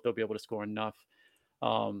just don't know if they'll be able to score enough.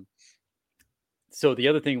 So the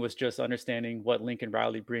other thing was just understanding what Lincoln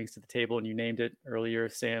Riley brings to the table. And you named it earlier,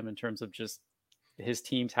 Sam, in terms of just his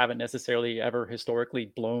teams haven't necessarily ever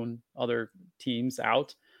historically blown other teams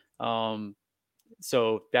out.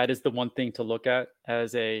 So that is the one thing to look at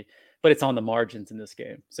but it's on the margins in this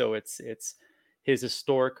game. So it's his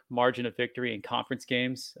historic margin of victory in conference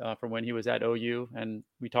games from when he was at OU. And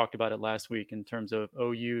we talked about it last week in terms of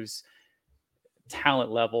OU's talent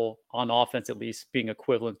level on offense, at least being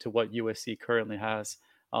equivalent to what USC currently has.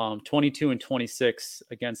 22-26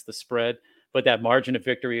 against the spread, but that margin of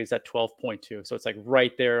victory is at 12.2. So it's like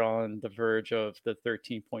right there on the verge of the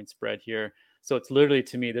 13-point spread here. So it's literally,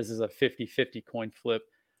 to me, this is a 50-50 coin flip.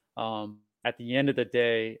 At the end of the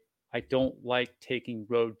day, I don't like taking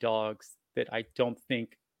road dogs that I don't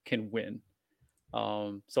think can win.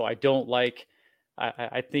 So I don't like,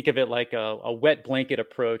 I think of it like a wet blanket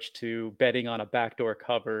approach to betting on a backdoor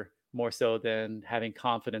cover, more so than having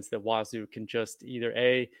confidence that Wazoo can just either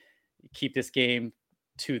keep this game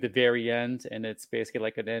to the very end, and it's basically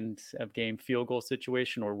like an end of game field goal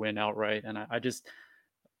situation, or win outright. And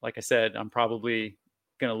like I said, I'm probably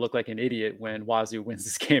going to look like an idiot when Wazoo wins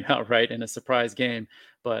this game outright in a surprise game.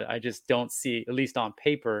 But I just don't see, at least on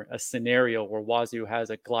paper, a scenario where Wazoo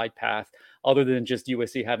has a glide path other than just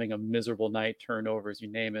USC having a miserable night, turnovers, you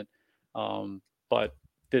name it. But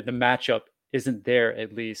the matchup isn't there,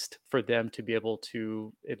 at least for them to be able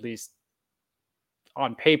to, at least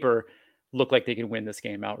on paper, look like they can win this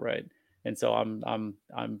game outright. And so I'm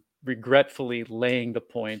regretfully laying the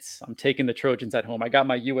points. I'm taking the Trojans at home. I got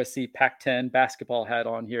my USC Pac-10 basketball hat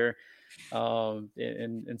on here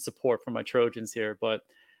in support for my Trojans here, but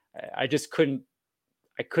I just couldn't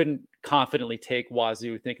confidently take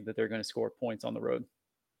Wazoo thinking that they're going to score points on the road.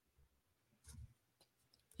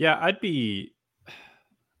 Yeah, I'd be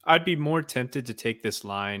more tempted to take this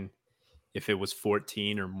line if it was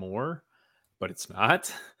 14 or more, but it's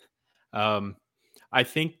not. I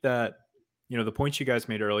think that, the points you guys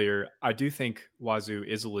made earlier, I do think Wazoo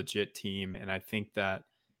is a legit team, and I think that,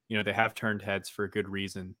 they have turned heads for a good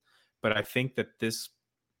reason, but I think that this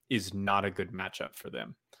is not a good matchup for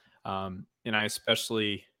them. And I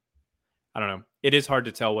don't know, it is hard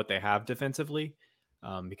to tell what they have defensively,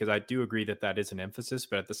 because I do agree that is an emphasis,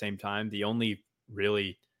 but at the same time, the only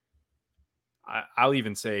really, I'll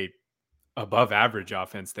even say above average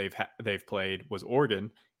offense they've played was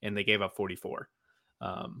Oregon, and they gave up 44.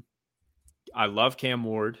 I love Cam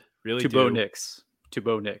Ward, really. To Bo Nix.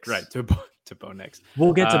 Right, to Bo Nix.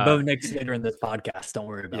 We'll get to Bo Nix later in this podcast. Don't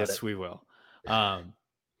worry about it. Yes, we will.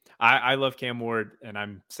 I love Cam Ward, and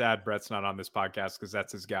I'm sad Brett's not on this podcast because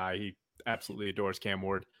that's his guy. He absolutely adores Cam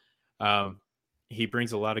Ward. He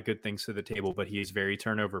brings a lot of good things to the table, but he's very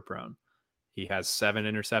turnover prone. He has 7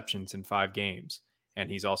 interceptions in 5 games,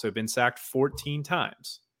 and he's also been sacked 14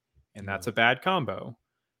 times. And that's a bad combo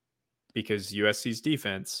because USC's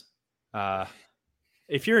defense,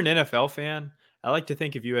 if you're an NFL fan, I like to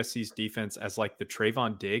think of USC's defense as like the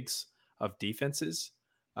Trayvon Diggs of defenses.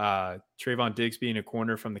 Trayvon Diggs being a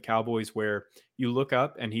corner from the Cowboys where you look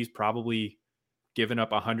up and he's probably given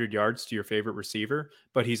up 100 yards to your favorite receiver,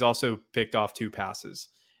 but he's also picked off 2 passes.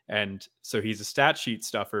 And so he's a stat sheet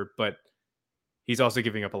stuffer, but he's also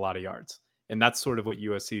giving up a lot of yards. And that's sort of what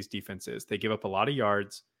USC's defense is. They give up a lot of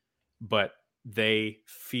yards, but they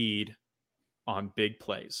feed on big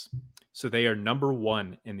plays. So they are number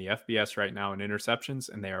 1 in the FBS right now in interceptions,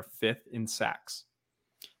 and they are 5th in sacks.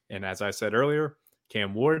 And as I said earlier,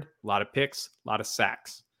 Cam Ward, a lot of picks, a lot of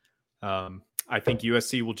sacks. I think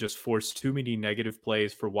USC will just force too many negative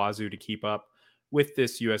plays for Wazoo to keep up with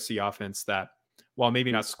this USC offense that, while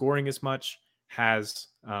maybe not scoring as much, has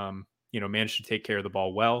managed to take care of the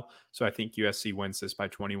ball well. So I think USC wins this by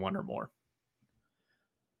 21 or more.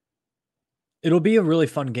 It'll be a really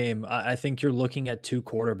fun game. I think you're looking at 2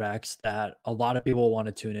 quarterbacks that a lot of people want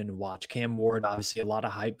to tune in and watch. Cam Ward, obviously a lot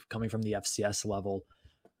of hype coming from the FCS level.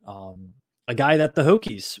 A guy that the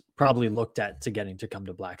Hokies probably looked at to getting to come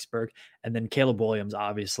to Blacksburg. And then Caleb Williams,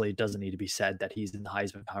 obviously, doesn't need to be said that he's in the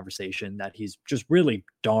Heisman conversation, that he's just really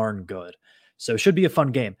darn good. So it should be a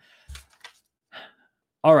fun game.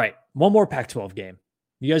 All right, one more Pac-12 game.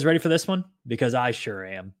 You guys ready for this one? Because I sure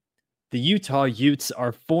am. The Utah Utes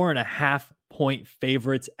are 4.5-point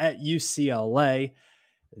favorites at UCLA.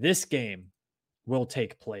 This game will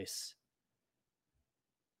take place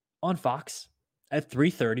on Fox at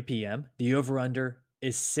 3:30 p.m. The over-under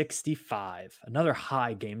is 65. Another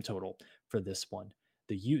high game total for this one.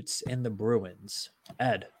 The Utes and the Bruins.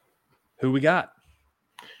 Ed, who we got?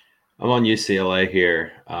 I'm on UCLA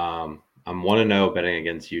here. I'm 1-0 betting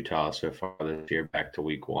against Utah so far this year, back to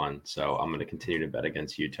week 1. So I'm going to continue to bet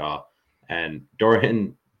against Utah. And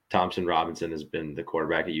Dorian Thompson-Robinson has been the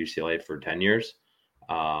quarterback at UCLA for 10 years.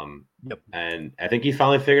 Yep. And I think he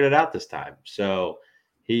finally figured it out this time. So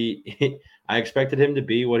I expected him to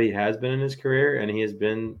be what he has been in his career, and he has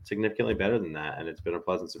been significantly better than that. And it's been a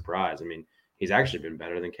pleasant surprise. I mean, he's actually been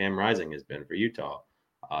better than Cam Rising has been for Utah.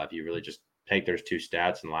 If you really just take those 2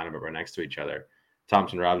 stats and line them up right next to each other.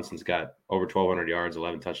 Thompson-Robinson's got over 1,200 yards,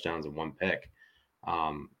 11 touchdowns, and 1 pick.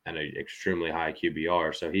 And an extremely high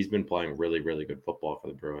QBR. So he's been playing really, really good football for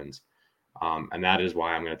the Bruins. And that is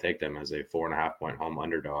why I'm going to take them as a 4.5-point home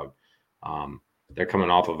underdog. They're coming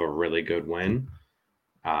off of a really good win.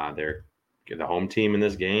 They're the home team in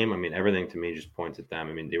this game. I mean, everything to me just points at them.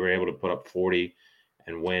 I mean, they were able to put up 40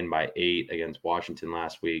 and win by 8 against Washington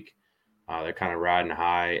last week. They're kind of riding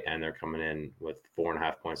high, and they're coming in with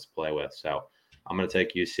 4.5 points to play with. So I'm going to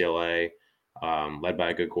take UCLA, led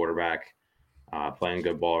by a good quarterback. Playing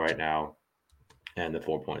good ball right now, and the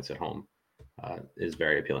 4 points at home is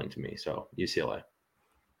very appealing to me. So UCLA.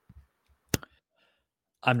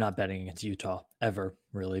 I'm not betting against Utah ever,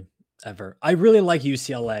 really. ever. I really like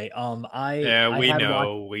UCLA.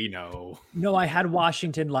 We know. No, I had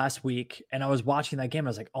Washington last week and I was watching that game. And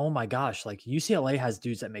I was like, oh my gosh, like UCLA has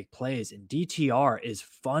dudes that make plays and DTR is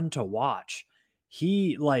fun to watch.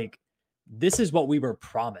 This is what we were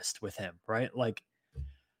promised with him, right? Like,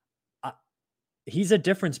 he's a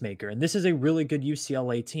difference maker and this is a really good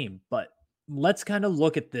UCLA team. But let's kind of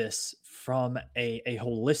look at this from a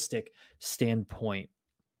holistic standpoint.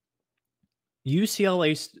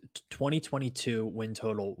 UCLA's 2022 win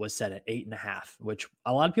total was set at 8.5, which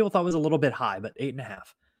a lot of people thought was a little bit high, but 8.5.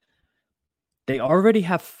 They already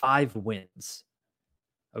have 5 wins.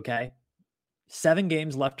 Okay. 7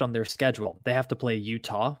 games left on their schedule. They have to play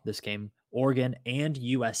Utah this game, Oregon, and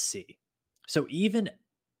USC. So even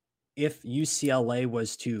if UCLA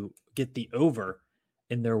was to get the over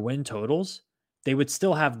in their win totals, they would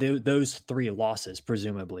still have those 3 losses,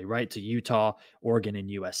 presumably, right? To Utah, Oregon, and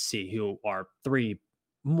USC, who are 3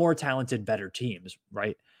 more talented, better teams,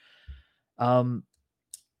 right? Do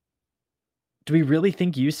we really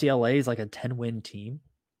think UCLA is like a 10-win team?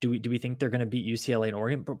 Do we think they're going to beat UCLA and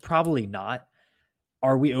Oregon? But probably not.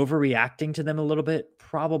 Are we overreacting to them a little bit?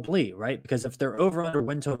 Probably, right? Because if their over-under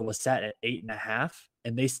win total was set at 8.5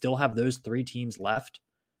 and they still have those 3 teams left,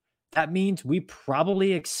 that means we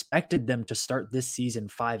probably expected them to start this season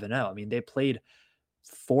 5-0. I mean, they played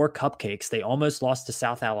 4 cupcakes. They almost lost to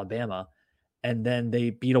South Alabama, and then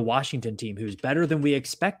they beat a Washington team who's better than we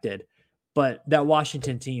expected, but that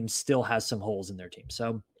Washington team still has some holes in their team.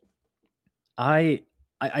 So I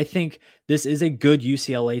think this is a good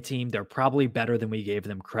UCLA team. They're probably better than we gave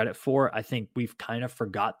them credit for. I think we've kind of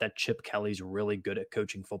forgot that Chip Kelly's really good at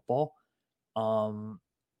coaching football.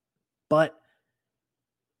 But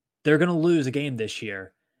they're going to lose a game this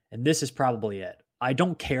year, and this is probably it. I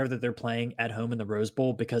don't care that they're playing at home in the Rose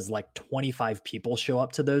Bowl because like 25 people show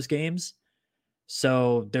up to those games.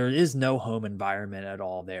 So there is no home environment at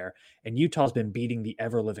all there. And Utah's been beating the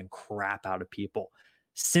ever-living crap out of people.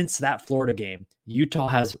 Since that Florida game,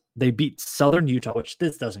 they beat Southern Utah, which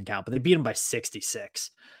this doesn't count, but they beat them by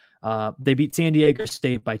 66. They beat San Diego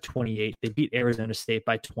State by 28. They beat Arizona State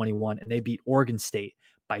by 21, and they beat Oregon State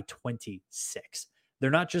by 26. They're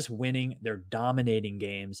not just winning, they're dominating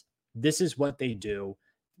games. This is what they do.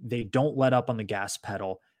 They don't let up on the gas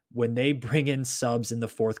pedal. When they bring in subs in the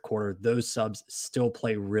 4th quarter, those subs still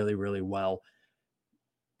play really, really well.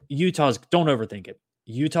 Don't overthink it.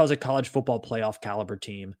 Utah's a college football playoff caliber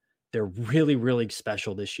team. They're really, really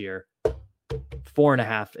special this year.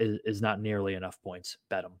 4.5 is not nearly enough points.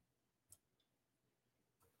 Bet them.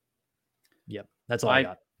 Yep, that's all I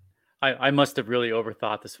got. I must have really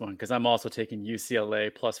overthought this one because I'm also taking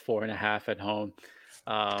UCLA plus 4.5 at home.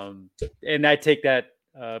 And I take that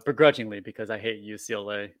begrudgingly because I hate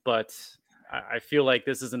UCLA. But I feel like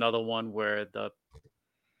this is another one where the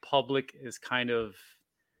public is kind of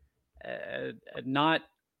not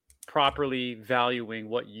properly valuing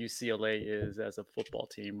what UCLA is as a football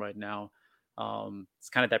team right now. It's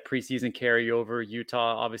kind of that preseason carryover.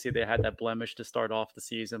 Utah, obviously they had that blemish to start off the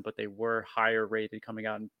season, but they were higher rated coming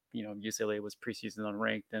out. And, UCLA was preseason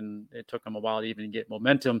unranked, and it took them a while to even get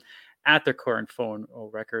momentum at their current phone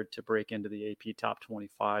record to break into the AP top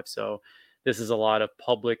 25. So this is a lot of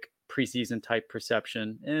public preseason type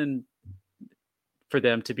perception. And for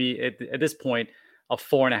them to be at this point, a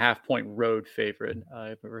 4.5 point road favorite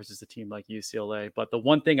versus a team like UCLA. But the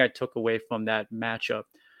one thing I took away from that matchup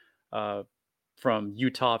from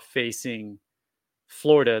Utah facing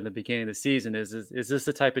Florida in the beginning of the season is this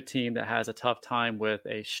the type of team that has a tough time with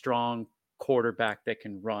a strong quarterback that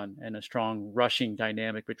can run and a strong rushing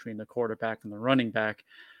dynamic between the quarterback and the running back,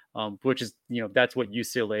 which is, that's what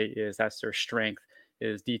UCLA is. That's their strength,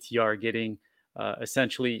 is DTR getting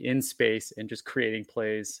essentially in space and just creating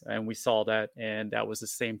plays. And we saw that. And that was the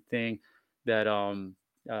same thing that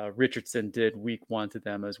Richardson did week 1 to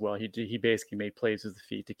them as well. He basically made plays with the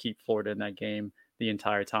feet to keep Florida in that game the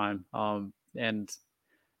entire time. And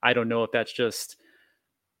I don't know if that's just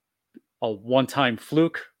a one-time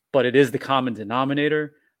fluke, but it is the common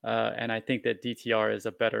denominator. And I think that DTR is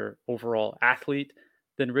a better overall athlete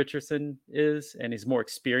than Richardson is, and he's more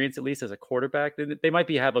experienced, at least as a quarterback. They might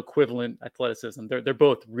have equivalent athleticism. They're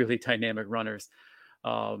both really dynamic runners.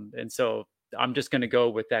 And so I'm just going to go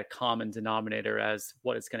with that common denominator as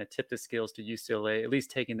what is going to tip the scales to UCLA, at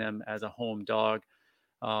least taking them as a home dog.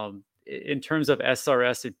 In terms of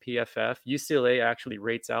SRS and PFF, UCLA actually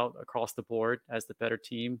rates out across the board as the better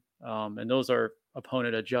team. And those are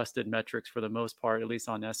opponent adjusted metrics for the most part, at least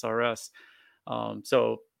on SRS.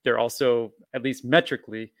 So they're also, at least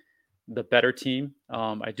metrically, the better team.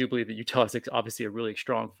 I do believe that Utah is obviously a really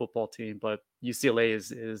strong football team, but UCLA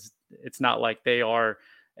is it's not like they are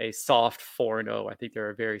a soft 4-0. I think they're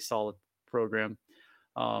a very solid program.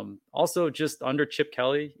 Also, just under Chip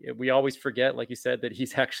Kelly, we always forget, like you said, that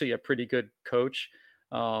he's actually a pretty good coach.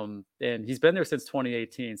 And he's been there since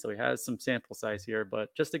 2018, so he has some sample size here.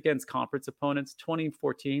 But just against conference opponents,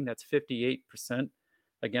 2014, that's 58%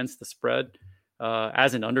 against the spread.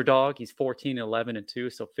 As an underdog, he's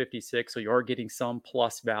 14-11-2, so 56. So you are getting some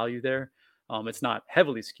plus value there. It's not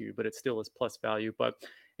heavily skewed, but it still is plus value. But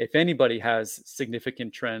if anybody has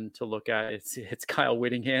significant trend to look at, it's Kyle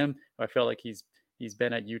Whittingham. I feel like he's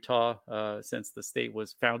been at Utah since the state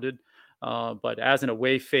was founded. But as an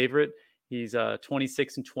away favorite, he's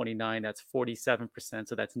 26-29. That's 47%.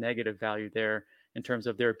 So that's negative value there in terms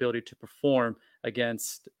of their ability to perform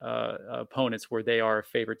against opponents where they are a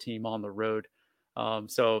favorite team on the road.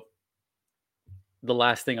 So the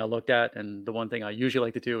last thing I looked at, and the one thing I usually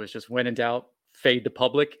like to do, is just when in doubt, fade the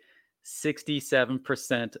public.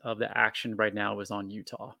 67% of the action right now is on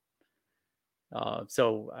Utah.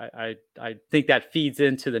 So I think that feeds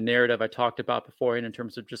into the narrative I talked about beforehand in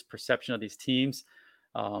terms of just perception of these teams.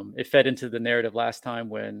 It fed into the narrative last time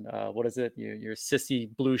when, what is it? Your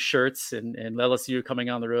sissy blue shirts and LSU coming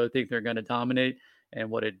on the road think they're going to dominate. And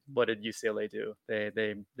what did UCLA do?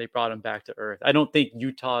 They brought them back to earth. I don't think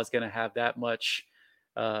Utah is going to have that much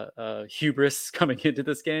hubris coming into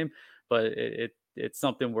this game, but it's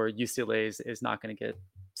something where UCLA is not going to get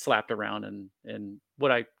slapped around in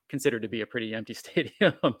what I consider to be a pretty empty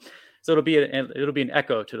stadium. So it'll be an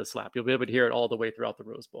echo to the slap. You'll be able to hear it all the way throughout the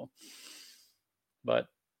Rose Bowl. But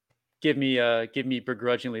give me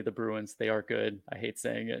begrudgingly the Bruins. They are good. I hate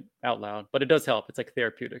saying it out loud, but it does help. It's like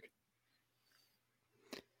therapeutic.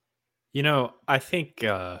 I think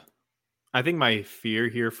my fear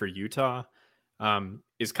here for Utah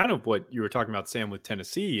is kind of what you were talking about, Sam, with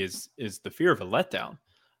Tennessee is the fear of a letdown.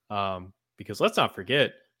 Because let's not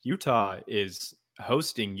forget, Utah is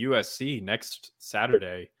hosting USC next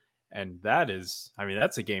Saturday. And that's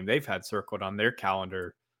a game they've had circled on their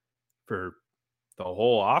calendar for the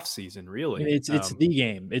whole offseason, really. It's the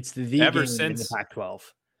game. It's the game in the Pac-12.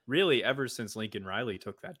 Really, ever since Lincoln Riley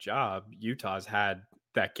took that job, Utah's had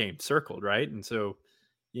that game circled, right? And so,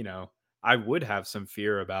 I would have some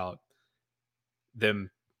fear about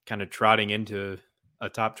them kind of trotting into a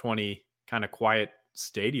top 20 kind of quiet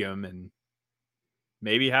stadium and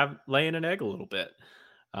maybe laying an egg a little bit.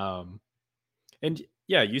 And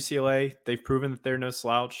yeah, UCLA, they've proven that they're no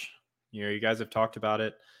slouch. You guys have talked about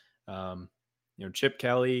it. Chip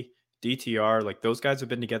Kelly, DTR, like those guys have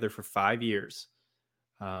been together for 5 years.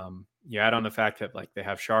 You add on the fact that like they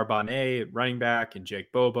have Charbonnet at running back and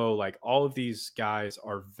Jake Bobo, like all of these guys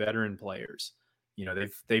are veteran players.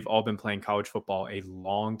 They've all been playing college football a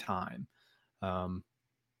long time.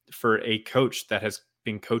 For a coach that has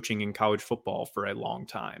been coaching in college football for a long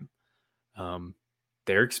time,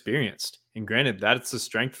 they're experienced. And granted, that's the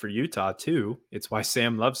strength for Utah too. It's why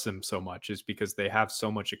Sam loves them so much, is because they have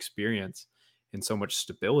so much experience and so much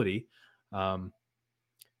stability.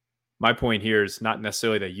 My point here is not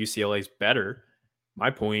necessarily that UCLA is better. My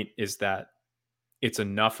point is that it's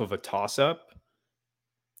enough of a toss-up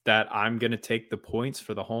that I'm going to take the points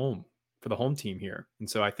for the home team here. And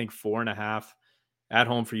so I think 4.5 at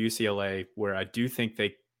home for UCLA, where I do think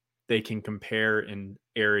they can compare in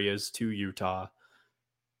areas to Utah.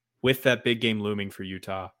 With that big game looming for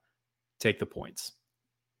Utah, take the points.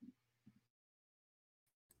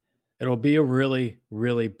 It'll be a really,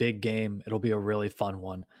 really big game. It'll be a really fun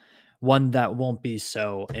one that won't be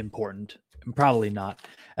so important, and probably not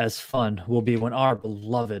as fun, will be when our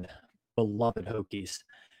beloved Hokies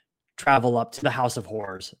travel up to the House of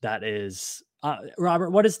Horrors. That is, Robert,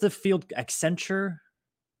 what is the field? Acupuncture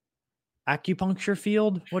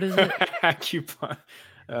field? What is it? That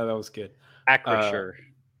was good. Acrisure.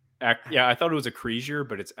 Yeah, I thought it was Acrisure,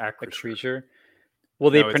 but it's Acrisure. Well,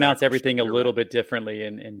 they pronounce everything a little bit differently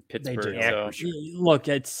in Pittsburgh. So look,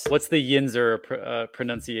 what's the Yinzer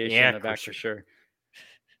pronunciation of Acrisure?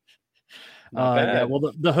 Yeah, well,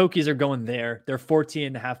 the Hokies are going there. They're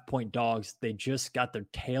 14.5 point dogs. They just got their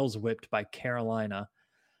tails whipped by Carolina.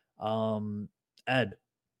 Ed,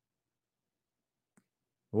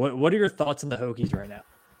 what are your thoughts on the Hokies right now?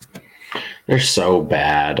 They're so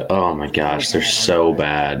bad. Oh my gosh, they're so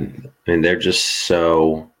bad. I mean, they're just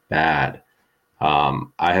so bad.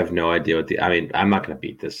 I have no idea I'm not going to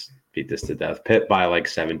beat this to death. Pitt by like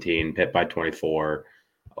 17, Pitt by 24.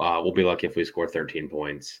 We'll be lucky if we score 13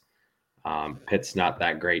 points. Pitt's not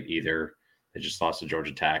that great either. They just lost to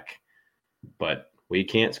Georgia Tech, but we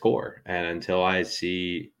can't score. And until I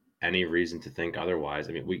see any reason to think otherwise,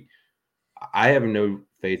 I have no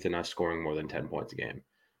faith in us scoring more than 10 points a game.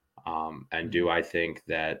 And do I think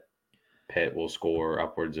that Pitt will score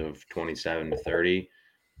upwards of 27 to 30.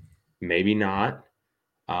 Maybe not.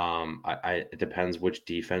 It depends which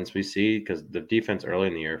defense we see, because the defense early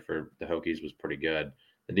in the year for the Hokies was pretty good.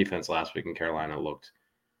 The defense last week in Carolina looked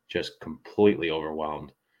just completely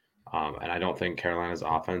overwhelmed. And I don't think Carolina's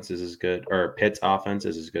offense is as good, or Pitt's offense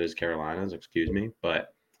is as good as Carolina's,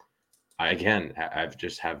 But I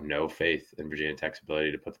just have no faith in Virginia Tech's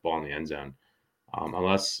ability to put the ball in the end zone.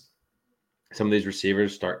 Unless some of these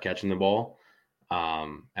receivers start catching the ball,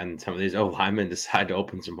 and some of these linemen decide to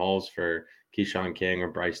open some holes for Keyshawn King or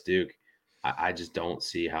Bryce Duke, I just don't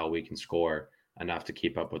see how we can score enough to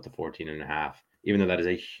keep up with the 14.5, even though that is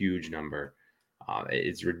a huge number.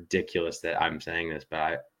 It's ridiculous that I'm saying this,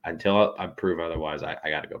 but until I prove otherwise, I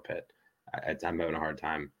got to go Pitt. I'm having a hard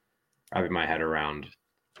time wrapping my head around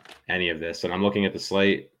any of this. And I'm looking at the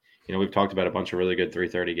slate. We've talked about a bunch of really good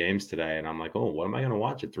 3:30 games today, and I'm like, oh, what am I going to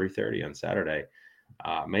watch at 3:30 on Saturday?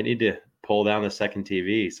 Might need to pull down the second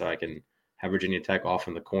TV so I can have Virginia Tech off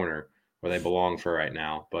in the corner where they belong for right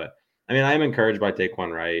now. But I mean, I am encouraged by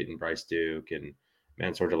Daquan Wright and Bryce Duke and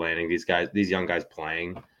Mansour Delaney. These young guys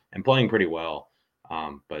playing pretty well.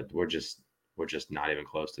 But we're just not even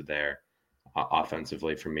close to there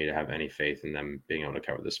offensively for me to have any faith in them being able to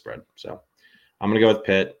cover this spread. So I'm going to go with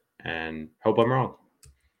Pitt and hope I'm wrong.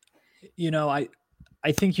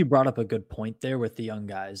 I think you brought up a good point there with the young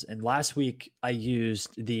guys. And last week I used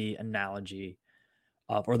the analogy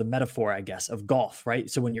or the metaphor, I guess, of golf, right?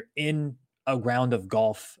 So when you're in a round of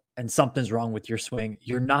golf and something's wrong with your swing,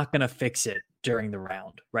 you're not going to fix it during the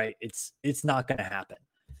round, right? It's not going to happen.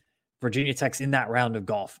 Virginia Tech's in that round of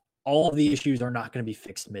golf. All of the issues are not going to be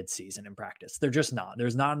fixed mid-season in practice. They're just not.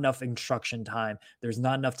 There's not enough instruction time. There's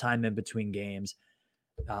not enough time in between games.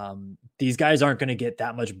 These guys aren't going to get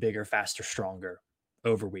that much bigger, faster, stronger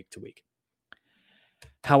over week to week.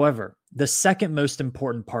 However, the second most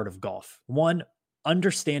important part of golf, one,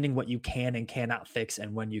 understanding what you can and cannot fix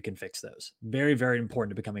and when you can fix those. Very, very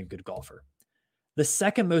important to becoming a good golfer. The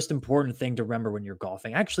second most important thing to remember when you're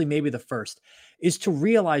golfing, actually maybe the first, is to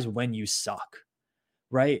realize when you suck,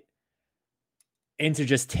 right? And to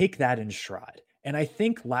just take that in stride. And I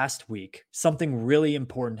think last week, something really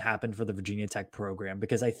important happened for the Virginia Tech program,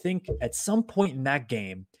 because I think at some point in that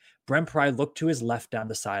game, Brent Pry looked to his left down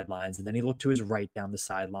the sidelines, and then he looked to his right down the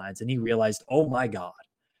sidelines, and he realized, oh my God,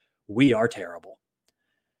 we are terrible.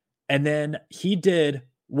 And then he did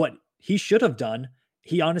what he should have done.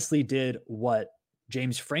 He honestly did what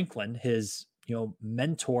James Franklin, his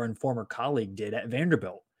mentor and former colleague, did at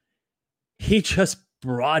Vanderbilt. He just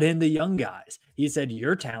brought in the young guys. He said,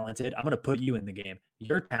 you're talented. I'm going to put you in the game.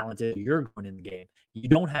 You're talented. You're going in the game. You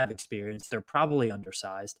don't have experience. They're probably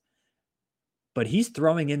undersized. But he's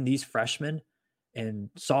throwing in these freshmen and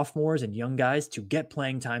sophomores and young guys to get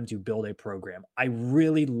playing time to build a program. I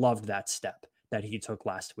really loved that step that he took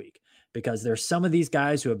last week, because there's some of these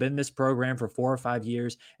guys who have been in this program for 4 or 5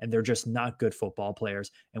 years, and they're just not good football players,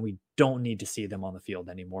 and we don't need to see them on the field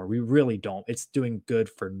anymore. We really don't. It's doing good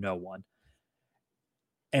for no one.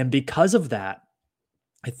 And because of that,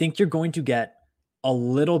 I think you're going to get a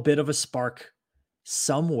little bit of a spark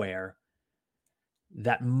somewhere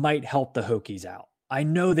that might help the Hokies out. I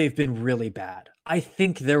know they've been really bad. I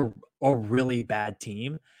think they're a really bad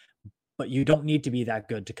team, but you don't need to be that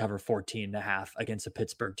good to cover 14.5 against a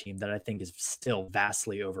Pittsburgh team that I think is still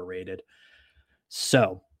vastly overrated.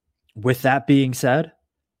 So with that being said,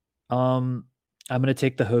 I'm going to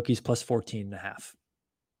take the Hokies plus 14.5.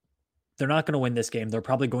 They're not going to win this game. They're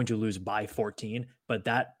probably going to lose by 14, but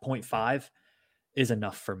that 0.5 is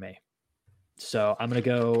enough for me. So I'm going to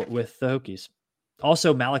go with the Hokies.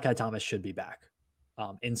 Also, Malachi Thomas should be back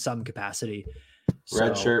in some capacity.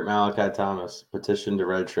 Red shirt Malachi Thomas. Petition to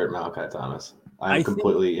red shirt Malachi Thomas. I'm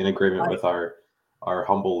completely in agreement with our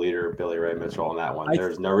humble leader, Billy Ray Mitchell, on that one.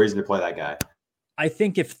 There's no reason to play that guy. I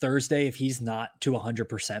think if he's not to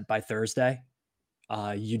 100% by Thursday,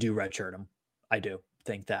 you do red shirt him. I do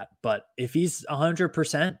think that. But if he's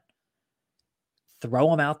 100%,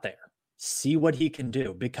 throw him out there. See what he can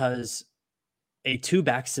do, because a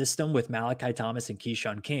 2-back system with Malachi Thomas and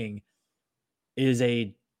Keyshawn King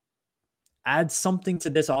adds something to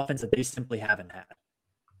this offense that they simply haven't had.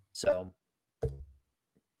 So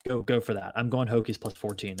go for that. I'm going Hokies plus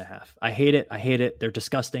 14.5. I hate it. They're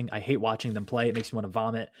disgusting. I hate watching them play. It makes me want to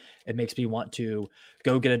vomit. It makes me want to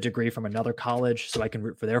go get a degree from another college so I can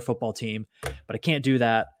root for their football team, but I can't do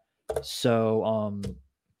that. So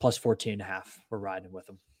plus 14.5. We're riding with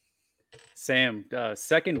them. Sam,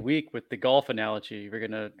 second week with the golf analogy. We're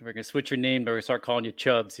gonna switch your name, but we're gonna start calling you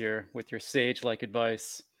Chubbs here with your sage-like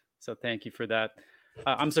advice. So thank you for that.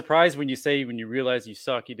 I'm surprised when you realize you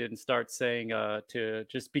suck, you didn't start saying to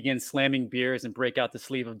just begin slamming beers and break out the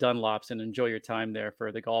sleeve of Dunlops and enjoy your time there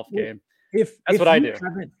for the golf game. That's what I do.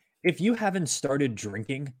 If you haven't started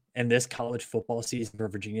drinking in this college football season for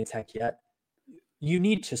Virginia Tech yet, you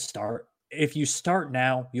need to start. If you start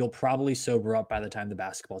now, you'll probably sober up by the time the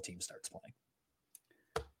basketball team starts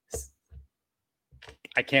playing.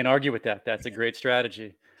 I can't argue with that. That's a great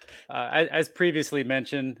strategy. As previously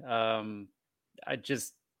mentioned, I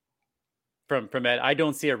just from Ed, I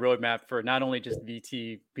don't see a roadmap for not only just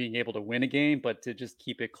VT being able to win a game, but to just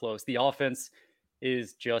keep it close. The offense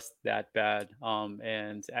is just that bad.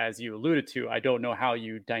 And as you alluded to, I don't know how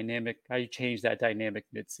you change that dynamic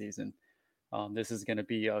midseason. This is going to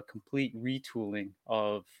be a complete retooling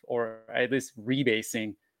of, or at least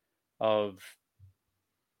rebasing of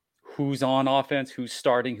who's on offense, who's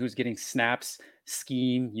starting, who's getting snaps,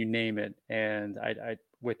 scheme, you name it. And I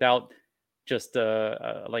without just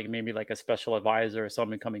like maybe like a special advisor or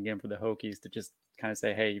someone coming in for the Hokies to just kind of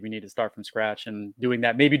say, hey, we need to start from scratch, and doing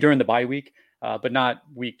that maybe during the bye week, but not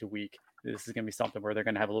week to week. This is going to be something where they're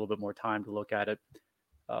going to have a little bit more time to look at it.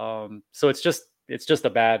 So it's just a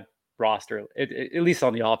bad roster, at least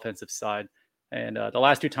on the offensive side. And the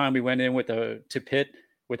last two times we went in to Pitt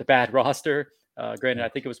with a bad roster, granted, I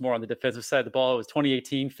think it was more on the defensive side of the ball. It was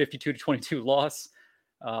 2018, 52-22 loss.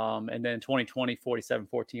 And then 2020,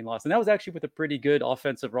 47-14 loss. And that was actually with a pretty good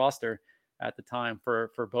offensive roster at the time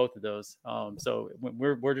for both of those. So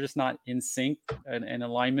we're just not in sync and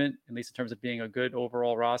alignment, at least in terms of being a good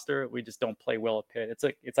overall roster. We just don't play well at Pitt.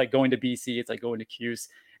 It's like going to BC. It's like going to Cuse.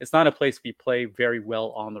 It's not a place we play very well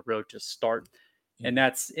on the road to start. And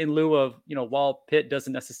that's in lieu of, while Pitt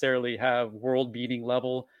doesn't necessarily have world-beating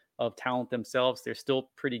level of talent themselves, they're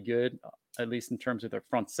still pretty good, at least in terms of their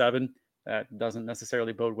front seven. That doesn't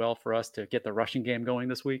necessarily bode well for us to get the rushing game going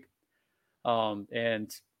this week.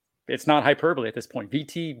 And it's not hyperbole at this point.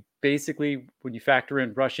 VT basically, when you factor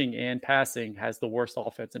in rushing and passing, has the worst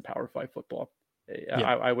offense in Power 5 football.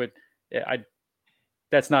 Yeah.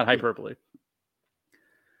 That's not hyperbole.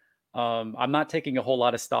 I'm not taking a whole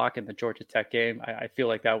lot of stock in the Georgia Tech game. I feel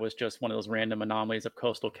like that was just one of those random anomalies of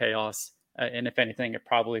coastal chaos. And if anything, it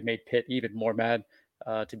probably made Pitt even more mad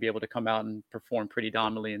to be able to come out and perform pretty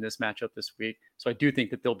dominantly in this matchup this week. So I do think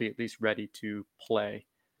that they'll be at least ready to play.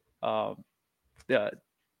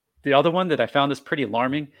 The other one that I found is pretty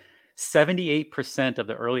alarming, 78% of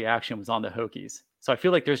the early action was on the Hokies. So I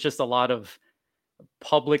feel like there's just a lot of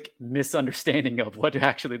public misunderstanding of what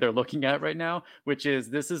actually they're looking at right now, which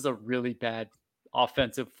is this is a really bad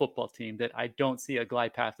offensive football team that I don't see a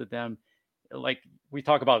glide path to them. Like we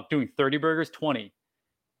talk about doing 30 burgers, 20.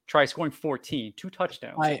 Try scoring 14, 2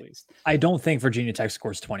 touchdowns at least. I don't think Virginia Tech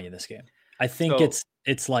scores 20 in this game. I think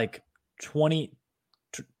it's like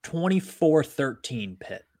 24-13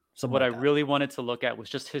 Pitt. What I really wanted to look at was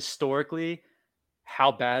just historically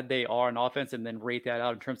how bad they are in offense, and then rate that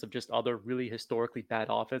out in terms of just other really historically bad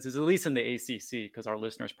offenses, at least in the ACC, because our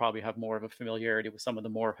listeners probably have more of a familiarity with some of the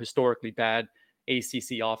more historically bad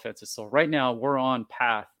ACC offenses. So right now we're on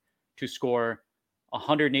path to score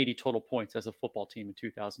 180 total points as a football team in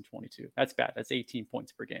 2022. That's bad. That's 18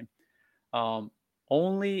 points per game.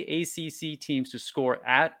 Only ACC teams to score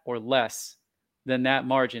at or less than that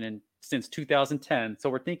margin since 2010. So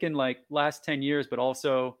we're thinking like last 10 years, but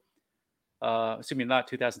also, assuming not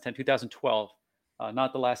 2010, 2012,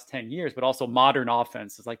 not the last 10 years, but also modern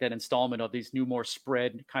offenses like that installment of these new, more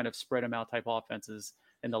spread them out type offenses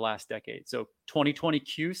in the last decade. So 2020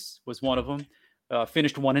 Cuse was one of them,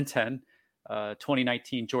 finished 1-10.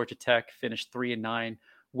 2019 Georgia Tech finished 3-9.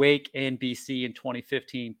 Wake and BC in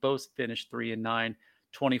 2015 both finished 3-9.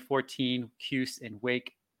 2014 Cuse and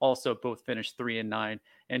Wake also both finished 3-9.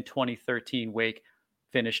 And 2013 Wake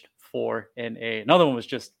finished 4-8. Another one was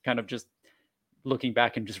just looking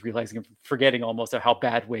back and just realizing and forgetting almost how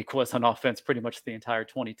bad Wake was on offense pretty much the entire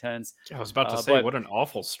 2010s. I was about to say, what an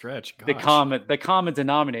awful stretch. Gosh. The common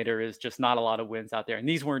denominator is just not a lot of wins out there. And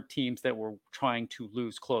these weren't teams that were trying to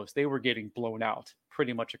lose close. They were getting blown out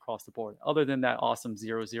pretty much across the board, other than that awesome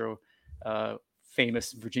 0-0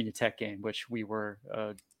 famous Virginia Tech game, which we were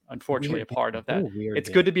unfortunately a part of that. It's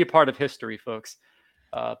good to be a part of history, folks.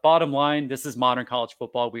 Bottom line, this is modern college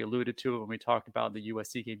football. We alluded to it when we talked about the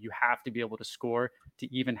USC game. You have to be able to score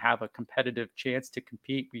to even have a competitive chance to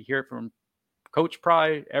compete. We hear it from Coach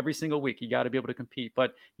Pry every single week. You got to be able to compete,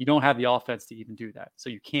 but you don't have the offense to even do that. So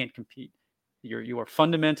you can't compete. You are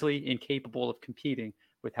fundamentally incapable of competing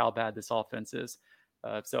with how bad this offense is.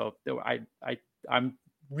 So I'm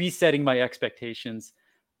resetting my expectations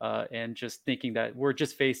and just thinking that we're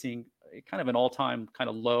just facing kind of an all-time kind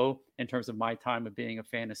of low in terms of my time of being a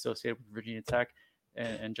fan associated with Virginia Tech.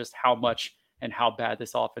 and just how much and how bad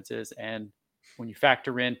this offense is. And when you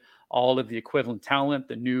factor in all of the equivalent talent,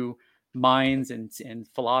 the new minds and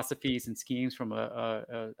philosophies and schemes from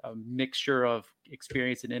a mixture of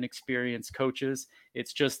experienced and inexperienced coaches,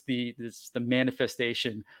 it's just the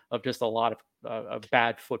manifestation of just a lot of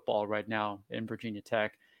bad football right now in Virginia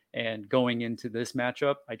Tech. And going into this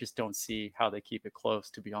matchup, I just don't see how they keep it close,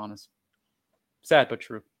 to be honest. Sad but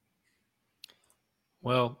true.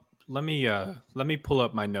 Well, let me pull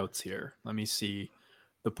up my notes here. Let me see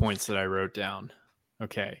the points that I wrote down.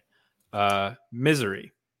 Okay.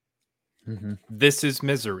 Misery. Mm-hmm. This is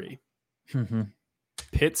misery. Mm-hmm.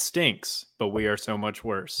 Pitt stinks, but we are so much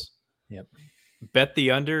worse. Yep. Bet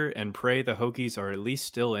the under and pray the Hokies are at least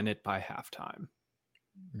still in it by halftime.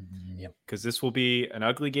 Yep. Because this will be an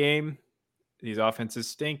ugly game. These offenses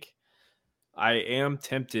stink. I am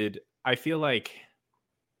tempted. I feel like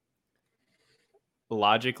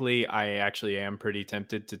logically, I actually am pretty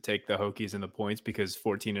tempted to take the Hokies and the points because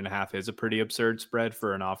 14.5 is a pretty absurd spread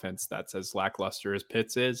for an offense that's as lackluster as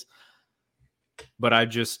Pitt's is. But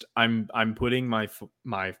I'm putting my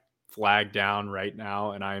flag down right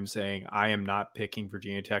now, and I am saying I am not picking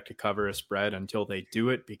Virginia Tech to cover a spread until they do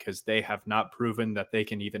it, because they have not proven that they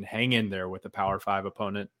can even hang in there with a Power 5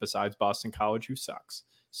 opponent besides Boston College, who sucks.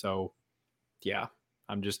 So, yeah,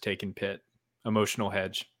 I'm just taking Pitt. Emotional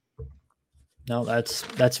hedge. No,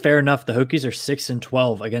 that's fair enough. The Hokies are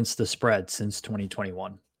 6-12 against the spread since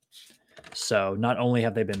 2021. So not only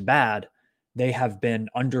have they been bad, they have been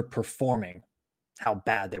underperforming how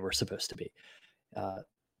bad they were supposed to be.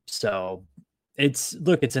 So it's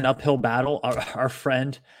an uphill battle. Our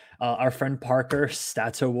friend Parker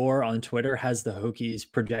Statowar on Twitter has the Hokies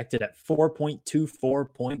projected at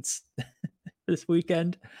 4.24 points this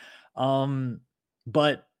weekend.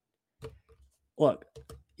 But look,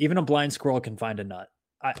 even a blind squirrel can find a nut.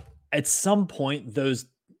 At some point,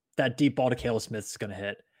 that deep ball to Caleb Smith is going to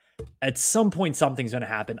hit. At some point, something's going to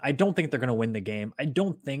happen. I don't think they're going to win the game. I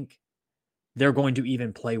don't think they're going to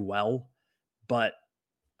even play well, but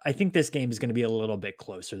I think this game is going to be a little bit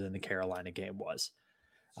closer than the Carolina game was.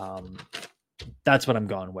 That's what I'm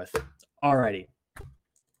going with. Alrighty.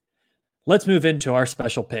 Let's move into our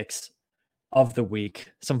special picks of the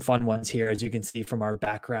week. Some fun ones here, as you can see from our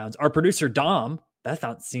backgrounds. Our producer, Dom,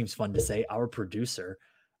 seems fun to say, our producer,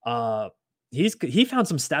 he found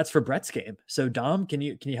some stats for Brett's game. So Dom, can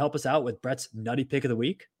you help us out with Brett's nutty pick of the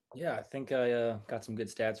week? Yeah, I think I got some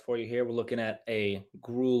good stats for you here. We're looking at a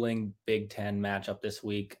grueling Big Ten matchup this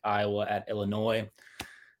week. Iowa at Illinois.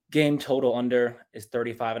 Game total under is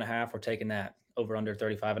 35.5. We're taking that over under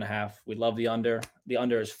 35.5. We love the under. The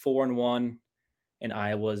under is 4-1 in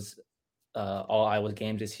Iowa's all Iowa's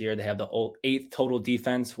games this year. They have the 8th total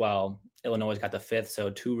defense, while Illinois got the 5th. So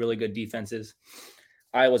 2 really good defenses.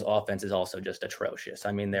 Iowa's offense is also just atrocious.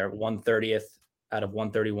 I mean, they're 130th out of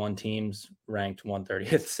 131 teams, ranked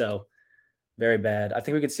 130th. So very bad. I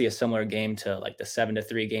think we could see a similar game to like the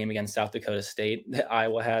 7-3 game against South Dakota State that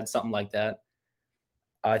Iowa had, something like that.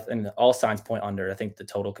 I think all signs point under. I think the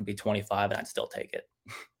total could be 25, and I'd still take it.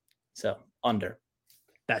 So under.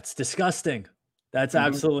 That's disgusting. That's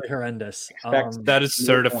absolutely horrendous. That is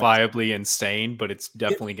certifiably insane, but it's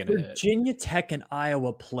definitely going to hit. Virginia Tech and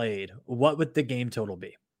Iowa played, what would the game total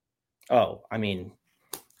be? Oh, I mean,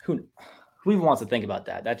 who even wants to think about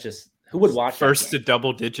that? That's just, who would watch first to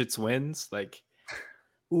double digits wins? Like,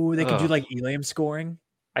 ooh, they could do like Elam scoring.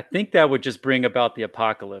 I think that would just bring about the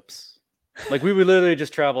apocalypse. Like, we would literally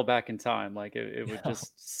just travel back in time. Like it would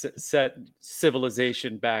just set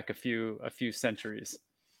civilization back a few centuries.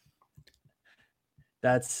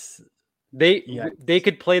 They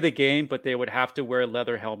could play the game, but they would have to wear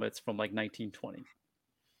leather helmets from like 1920.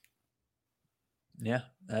 Yeah,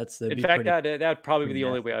 in fact that'd probably be the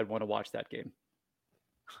only way I'd want to watch that game.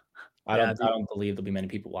 I don't believe there'll be many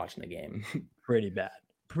people watching the game. Pretty bad.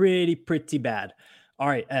 Pretty bad. All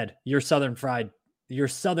right, Ed, your southern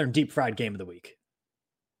deep fried game of the week.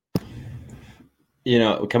 You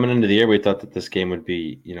know, coming into the year, we thought that this game would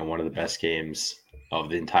be, one of the best games of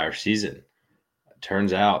the entire season.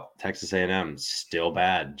 Turns out Texas A&M still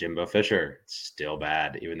bad. Jimbo Fisher still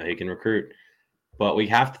bad, even though he can recruit. But we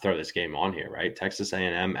have to throw this game on here, right? Texas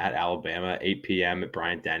A&M at Alabama, 8 p.m. at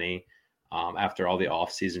Bryant-Denny. After all the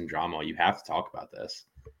offseason drama, you have to talk about this.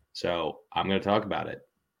 So I'm going to talk about it.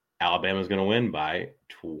 Alabama's going to win by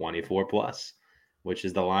 24 plus, which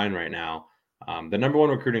is the line right now. The number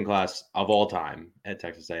one recruiting class of all time at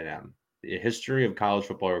Texas A&M. The history of college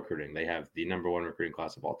football recruiting, they have the number one recruiting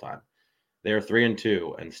class of all time. They are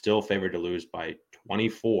 3-2 and still favored to lose by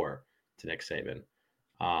 24 to Nick Saban.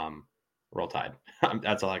 Roll Tide.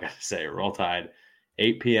 That's all I got to say. Roll Tide.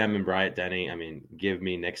 8 p.m. in Bryant-Denny. I mean, give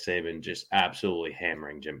me Nick Saban just absolutely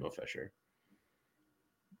hammering Jimbo Fisher.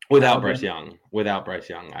 Without Bryce Young. Without Bryce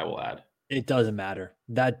Young, I will add. It doesn't matter.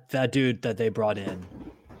 That dude that they brought in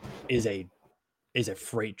is a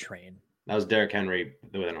freight train. That was Derrick Henry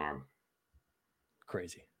with an arm.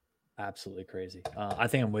 Crazy. Absolutely crazy. I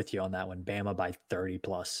think I'm with you on that one. Bama by 30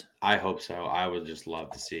 plus. I hope so. I would just love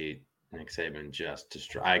to see Nick Saban just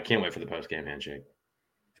destroy. I can't wait for the post-game handshake.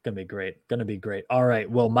 It's going to be great. Going to be great. All right.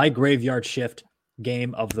 Well, my graveyard shift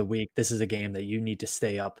game of the week. This is a game that you need to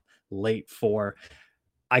stay up late for.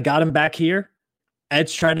 I got him back here.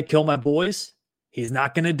 Ed's trying to kill my boys. He's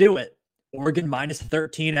not going to do it. Oregon minus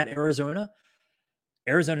 13 at Arizona.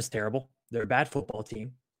 Arizona's terrible. They're a bad football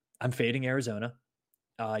team. I'm fading Arizona.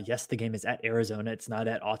 Yes, the game is at Arizona. It's not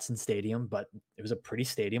at Autzen Stadium, but it was a pretty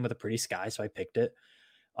stadium with a pretty sky, so I picked it.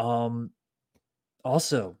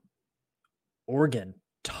 Also, Oregon,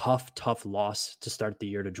 tough loss to start the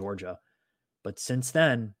year to Georgia. But since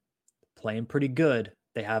then, playing pretty good.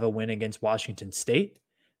 They have a win against Washington State.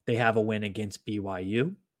 They have a win against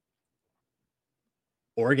BYU.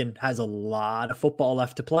 Oregon has a lot of football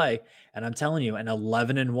left to play. And I'm telling you, an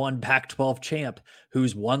 11-1 Pac-12 champ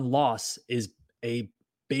whose one loss is a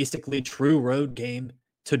basically true road game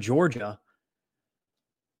to Georgia,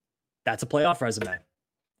 that's a playoff resume.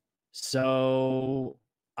 So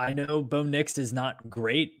I know Bo Nix is not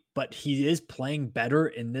great, but he is playing better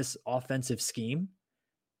in this offensive scheme.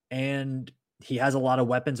 And he has a lot of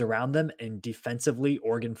weapons around them. And defensively,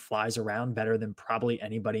 Oregon flies around better than probably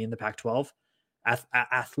anybody in the Pac-12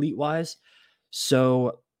 athlete-wise.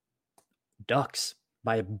 So Ducks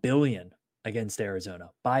by $1 billion against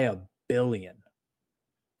Arizona. By $1 billion.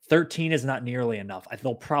 13 is not nearly enough.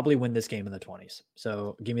 They'll probably win this game in the 20s.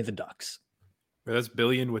 So give me the Ducks. That's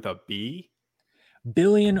billion with a B?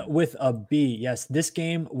 Billion with a B. Yes, this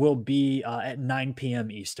game will be at 9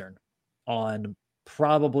 p.m. Eastern on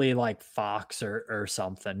probably like Fox or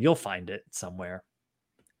something. You'll find it somewhere.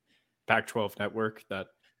 Pac-12 network that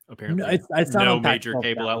apparently no, it's not no on major Pac-12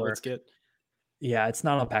 cable network. outlets get. Yeah, it's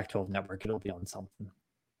not on Pac-12 network. It'll be on something.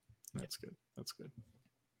 That's good. That's good.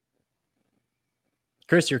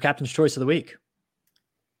 Chris, your captain's choice of the week.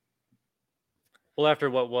 Well, after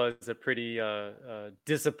what was a pretty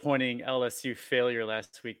disappointing LSU failure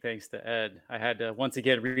last week, thanks to Ed, I had to once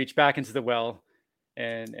again reach back into the well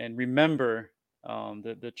and remember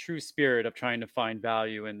the true spirit of trying to find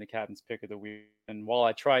value in the captain's pick of the week. And while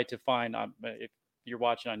I tried to find, if you're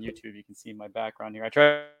watching on YouTube, you can see my background here. I tried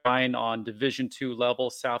to find on Division II level,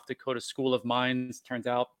 South Dakota School of Mines. Turns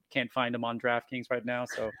out can't find them on DraftKings right now.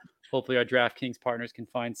 So hopefully our DraftKings partners can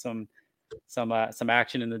find some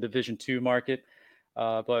action in the Division II market.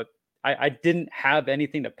 But I didn't have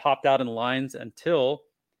anything that popped out in lines until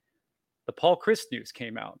the Paul Chryst news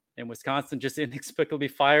came out, and Wisconsin just inexplicably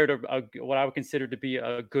fired what I would consider to be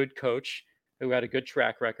a good coach who had a good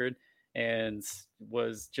track record and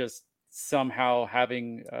was just somehow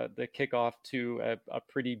having the kickoff to a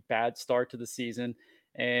pretty bad start to the season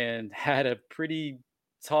and had a pretty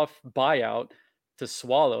tough buyout to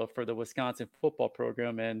swallow for the Wisconsin football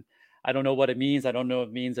program. And I don't know what it means. I don't know if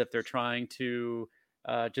it means if they're trying to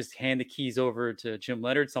just hand the keys over to Jim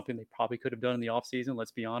Leonard, something they probably could have done in the offseason,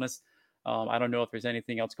 let's be honest. I don't know if there's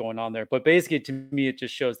anything else going on there. But basically, to me, it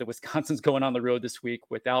just shows that Wisconsin's going on the road this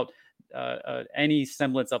week without any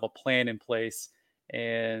semblance of a plan in place.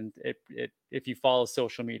 And if you follow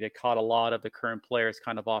social media, it caught a lot of the current players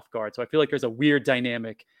kind of off guard. So I feel like there's a weird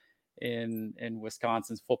dynamic in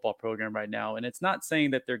Wisconsin's football program right now. And it's not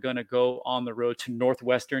saying that they're going to go on the road to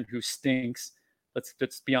Northwestern, who stinks.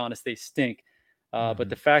 Let's be honest, they stink. But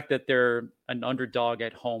the fact that they're an underdog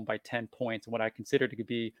at home by 10 points, what I consider to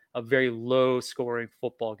be a very low scoring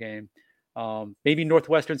football game. Maybe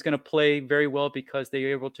Northwestern's going to play very well because they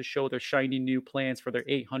were able to show their shiny new plans for their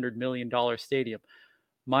 $800 million stadium.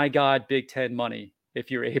 My God, Big Ten money,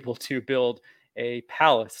 if you're able to build a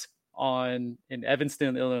palace in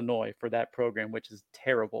Evanston, Illinois for that program, which is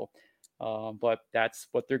terrible. But that's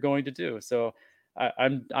what they're going to do. So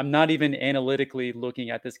I'm not even analytically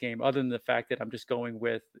looking at this game other than the fact that I'm just going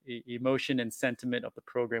with emotion and sentiment of the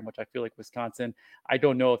program, which I feel like Wisconsin, I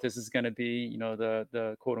don't know if this is going to be,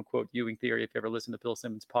 the quote unquote Ewing theory, if you ever listen to Bill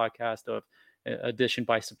Simmons' podcast of addition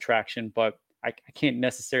by subtraction, but I can't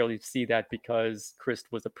necessarily see that because Chryst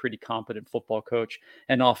was a pretty competent football coach,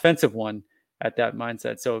 an offensive one at that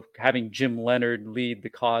mindset. So having Jim Leonard lead the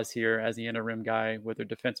cause here as the interim guy with their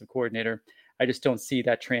defensive coordinator, I just don't see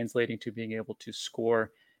that translating to being able to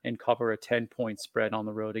score and cover a 10-point spread on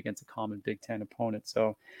the road against a common Big Ten opponent.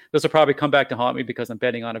 So this will probably come back to haunt me because I'm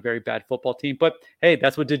betting on a very bad football team. But hey,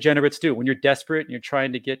 that's what degenerates do. When you're desperate and you're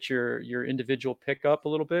trying to get your individual pick up a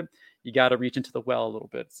little bit, you got to reach into the well a little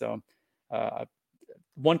bit. So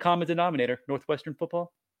one common denominator, Northwestern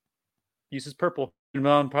football uses purple.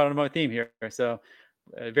 I'm part of my theme here. So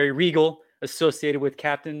very regal, associated with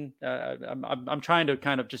captain. I'm trying to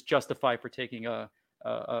kind of just justify for taking a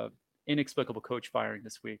inexplicable coach firing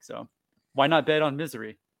this week. So why not bet on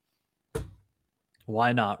misery?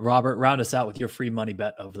 Why not? Robert, round us out with your free money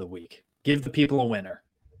bet of the week. Give the people a winner.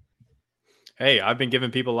 Hey, I've been giving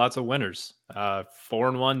people lots of winners.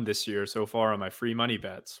 4-1 this year so far on my free money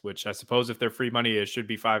bets, which I suppose if they're free money, it should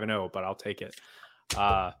be 5-0, but I'll take it.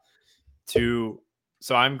 So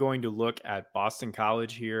I'm going to look at Boston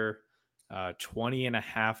College here,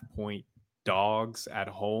 20.5 point dogs at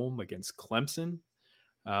home against Clemson.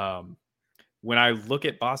 When I look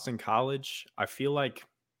at Boston College, I feel like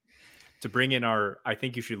to bring in our I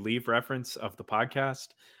think you should leave reference of the podcast.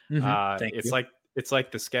 It's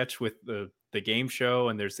like the sketch with the game show,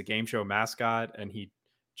 and there's the game show mascot, and he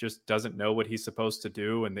just doesn't know what he's supposed to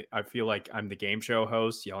do. And I feel like I'm the game show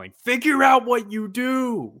host yelling, "Figure out what you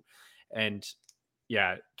do." And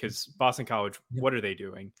yeah, because Boston College, what are they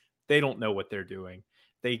doing? They don't know what they're doing.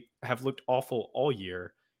 They have looked awful all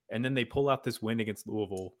year. And then they pull out this win against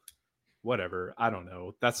Louisville. Whatever. I don't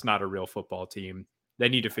know. That's not a real football team. They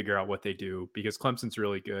need to figure out what they do because Clemson's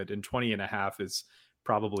really good. And 20.5 is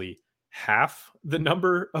probably half the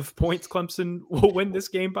number of points Clemson will win this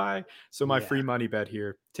game by. So my free money bet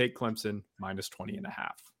here, take Clemson minus 20.5.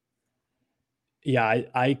 Yeah,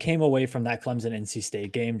 I came away from that Clemson NC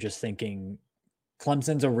State game just thinking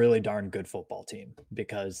Clemson's a really darn good football team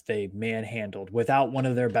because they manhandled, without one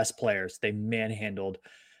of their best players, they manhandled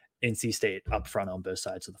NC State up front on both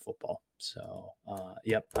sides of the football. So,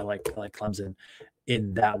 yep, I like Clemson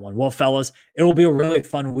in that one. Well, fellas, it will be a really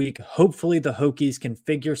fun week. Hopefully the Hokies can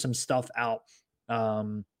figure some stuff out.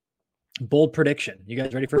 Bold prediction. You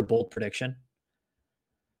guys ready for a bold prediction?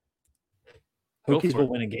 Hokies will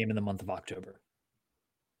win a game in the month of October.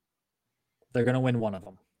 They're going to win one of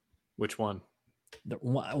them. Which one?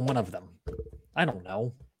 One of them. I don't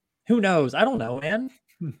know. Who knows? I don't know, man.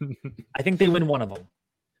 I think they win one of them.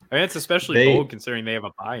 I mean, it's especially bold considering they have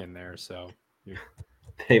a bye in there. So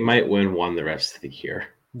they might win one the rest of the year.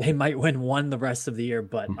 They might win one the rest of the year,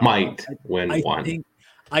 but win one. Think,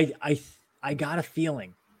 I got a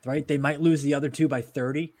feeling, right? They might lose the other two by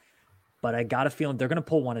 30, but I got a feeling they're going to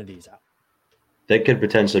pull one of these out. They could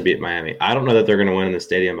potentially beat Miami. I don't know that they're going to win in the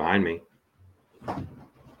stadium behind me.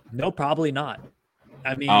 No, probably not.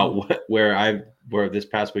 I mean, where this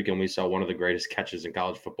past weekend we saw one of the greatest catches in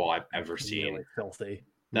college football I've ever seen. Really filthy.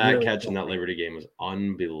 That really catch filthy. in that Liberty game was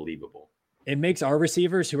unbelievable. It makes our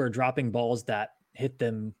receivers who are dropping balls that hit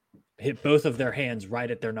both of their hands right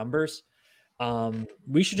at their numbers.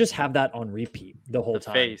 We should just have that on repeat the whole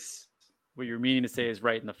time. Face. What you're meaning to say is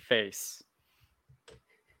right in the face.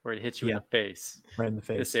 Where it hits you in the face. Right in the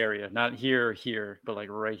face. This area. Not here, but like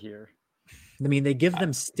right here. I mean, they give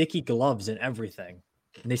them sticky gloves and everything,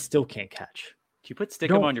 and they still can't catch. Can you put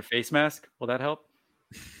Stickum on your face mask? Will that help?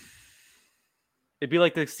 It'd be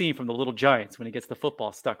like the scene from The Little Giants when he gets the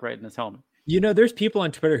football stuck right in his helmet. You know, there's people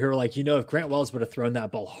on Twitter who are like, if Grant Wells would have thrown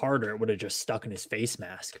that ball harder, it would have just stuck in his face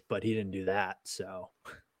mask, but he didn't do that. So,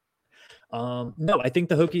 no, I think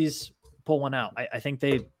the Hokies pull one out. I think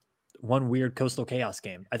they won weird Coastal Chaos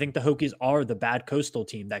game. I think the Hokies are the bad Coastal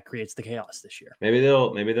team that creates the chaos this year. Maybe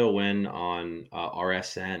they'll win on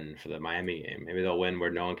RSN for the Miami game. Maybe they'll win where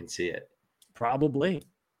no one can see it. Probably.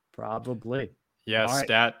 Yeah, All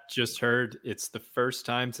stat just heard. It's the first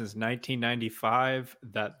time since 1995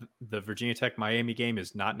 that the Virginia Tech Miami game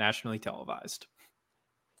is not nationally televised.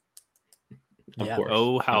 Of course.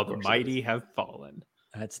 Oh, how the mighty have fallen.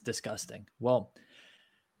 That's disgusting. Well,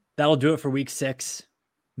 that'll do it for week 6.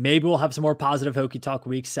 Maybe we'll have some more positive Hokie talk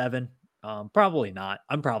week 7. Probably not.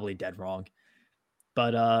 I'm probably dead wrong.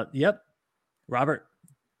 But yep. Robert,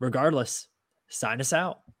 regardless, sign us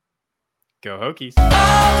out. Go Hokies.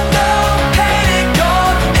 Oh no, hate it, go,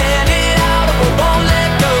 hand it out, but won't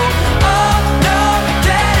let go. Oh no,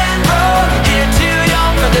 dead end road, you're too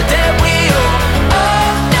young for the dead we owe. Oh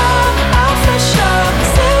no, I'm for sure,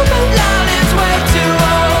 silver lining's way too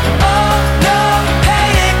old. Oh no,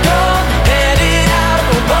 hate it, go, hand it out,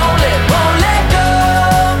 but won't let go.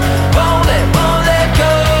 Won't let go.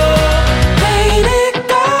 Hate it,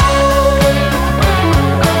 go.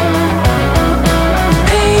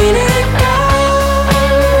 Hate it, go.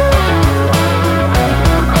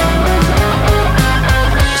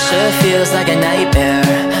 Sure feels like a nightmare,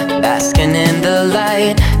 basking in the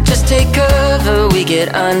light. we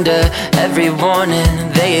get under. Every warning,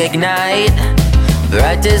 they ignite.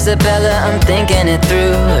 Bright Isabella, I'm thinking it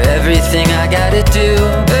through. Everything I gotta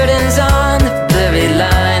do.